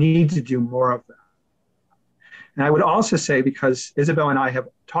 we need to do more of that. And I would also say, because Isabel and I have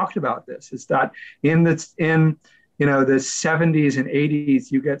talked about this, is that in the 70s and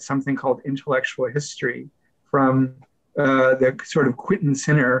 80s, you get something called intellectual history from the sort of Quentin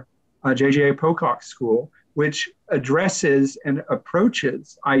Sinner, J.J. Pocock school, which addresses and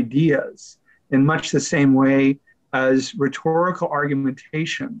approaches ideas in much the same way as rhetorical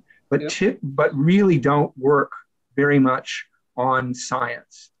argumentation, but really don't work very much on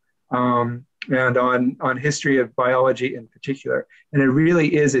science. And on history of biology in particular. And it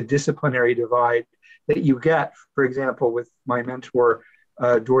really is a disciplinary divide that you get, for example, with my mentor,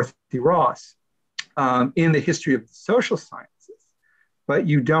 Dorothy Ross, in the history of the social sciences, but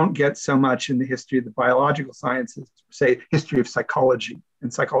you don't get so much in the history of the biological sciences, say history of psychology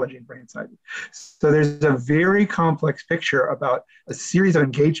and brain science. So there's a very complex picture about a series of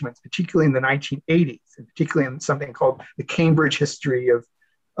engagements, particularly in the 1980s, and particularly in something called the Cambridge history of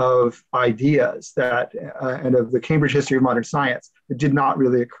ideas and of the Cambridge history of modern science that did not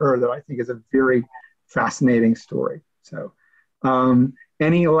really occur, that I think is a very fascinating story. So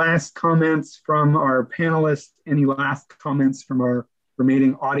any last comments from our panelists? Any last comments from our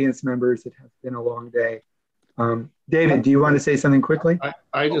remaining audience members? It has been a long day. David, do you want to say something quickly?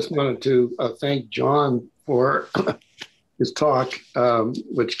 I just wanted to thank John for his talk,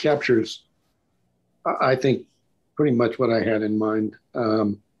 which captures, I think, pretty much what I had in mind.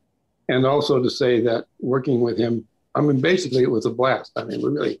 And also to say that working with him, basically it was a blast.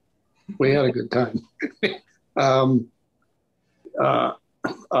 We had a good time. I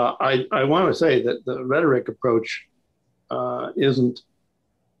want to say that the rhetoric approach isn't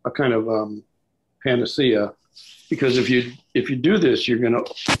a kind of panacea, because if you do this, you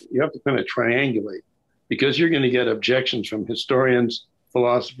have to kind of triangulate, because you're going to get objections from historians,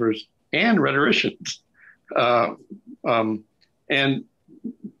 philosophers and rhetoricians. And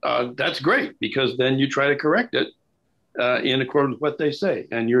that's great, because then you try to correct it in accordance with what they say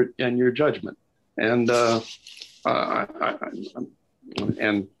and your judgment. And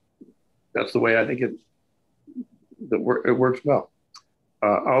and that's the way I think it works well.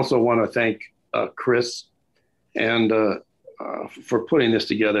 I also want to thank Chris and for putting this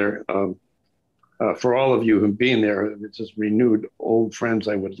together. For all of you who've been there, it's just renewed old friends.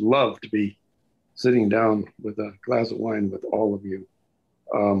 I would love to be sitting down with a glass of wine with all of you.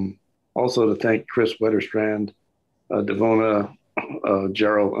 Also to thank Chris Wetterstrand, Devona,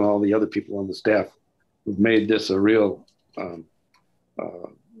 Gerald, and all the other people on the staff who've made this a real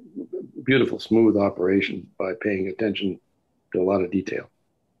beautiful, smooth operation by paying attention to a lot of detail.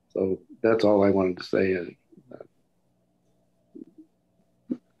 So that's all I wanted to say. And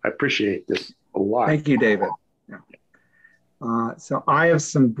I appreciate this a lot. Thank you, David. Yeah. So I have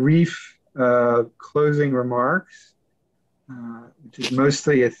some brief closing remarks, which is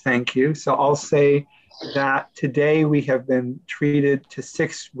mostly a thank you. So I'll say that today we have been treated to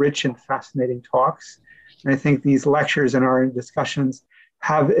 6 rich and fascinating talks. And I think these lectures and our discussions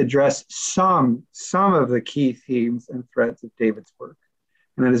have addressed some of the key themes and threads of David's work.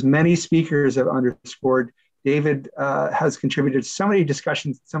 And as many speakers have underscored, David has contributed to so many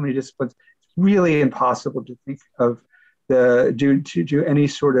discussions, so many disciplines. It's really impossible to think of to do any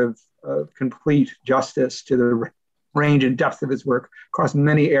sort of complete justice to the range and depth of his work across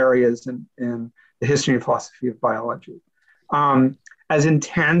many areas in the history and philosophy of biology. As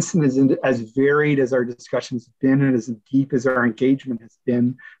intense and as varied as our discussions have been, and as deep as our engagement has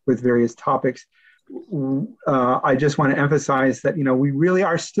been with various topics, I just want to emphasize that we really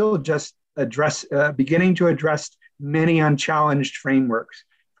are still just beginning to address many unchallenged frameworks,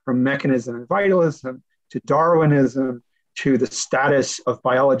 from mechanism and vitalism to Darwinism to the status of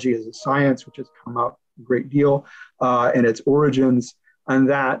biology as a science, which has come up a great deal, and its origins, and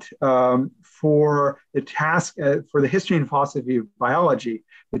that for the task, for the history and philosophy of biology,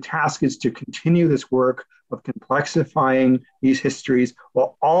 the task is to continue this work of complexifying these histories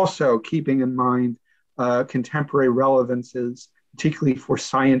while also keeping in mind contemporary relevances, particularly for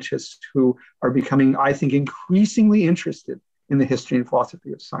scientists who are becoming, I think, increasingly interested in the history and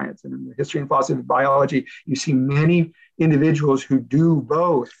philosophy of science. And in the history and philosophy of biology, you see many individuals who do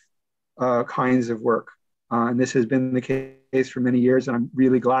both kinds of work. And this has been the case for many years, and I'm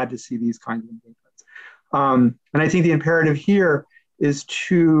really glad to see these kinds of engagements. And I think the imperative here is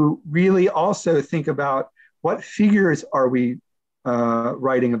to really also think about what figures are we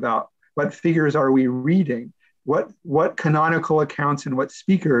writing about? What figures are we reading? What canonical accounts and what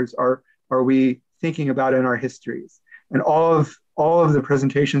speakers are we thinking about in our histories? And all of the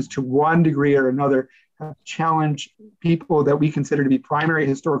presentations, to one degree or another, have challenged people that we consider to be primary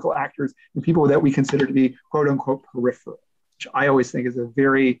historical actors and people that we consider to be quote unquote peripheral, which I always think is a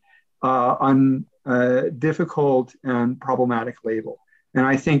very difficult and problematic label. And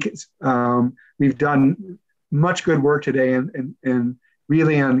I think we've done much good work today in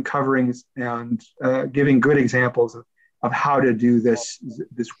really uncovering and giving good examples of how to do this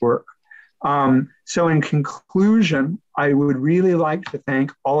work. So in conclusion, I would really like to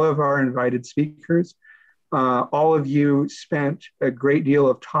thank all of our invited speakers. All of you spent a great deal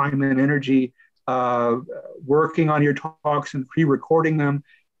of time and energy working on your talks and pre-recording them.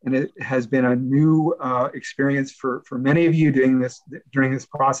 And it has been a new experience for many of you during this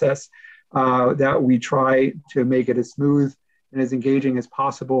process that we try to make it as smooth and as engaging as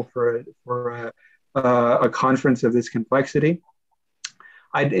possible for a conference of this complexity.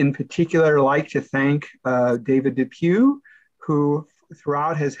 I'd in particular like to thank David Depew, who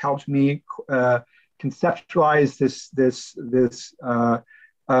throughout has helped me conceptualize this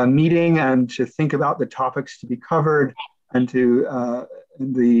meeting and to think about the topics to be covered and the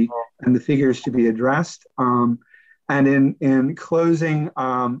figures to be addressed. And in closing,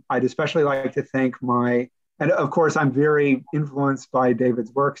 I'd especially like to thank and of course I'm very influenced by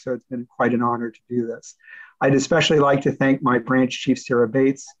David's work, so it's been quite an honor to do this. I'd especially like to thank my branch chief, Sarah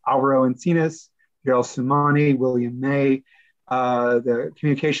Bates, Alvaro Encinas, Gerald Sumani, William May, the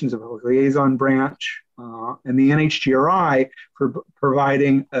Communications of Liaison branch, and the NHGRI for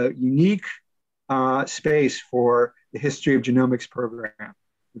providing a unique space for the History of Genomics program,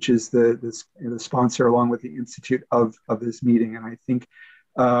 which is the sponsor along with the Institute of this meeting. And I think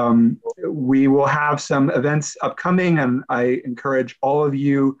we will have some events upcoming, and I encourage all of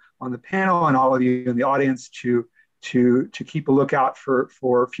you on the panel and all of you in the audience to to keep a lookout for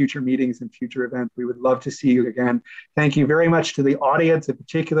future meetings and future events. We would love to see you again. Thank you very much to the audience in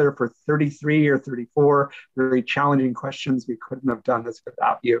particular for 33 or 34 very challenging questions. We couldn't have done this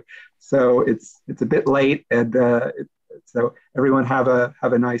without you. So it's a bit late, and so everyone have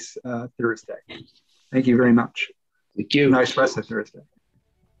a nice Thursday. Thank you very much. Thank you. Nice rest of Thursday.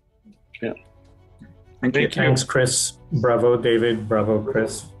 Yeah. Thank you. Thanks, Chris. Bravo, David. Bravo,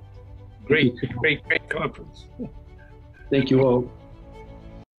 Chris. Great conference. Thank you all.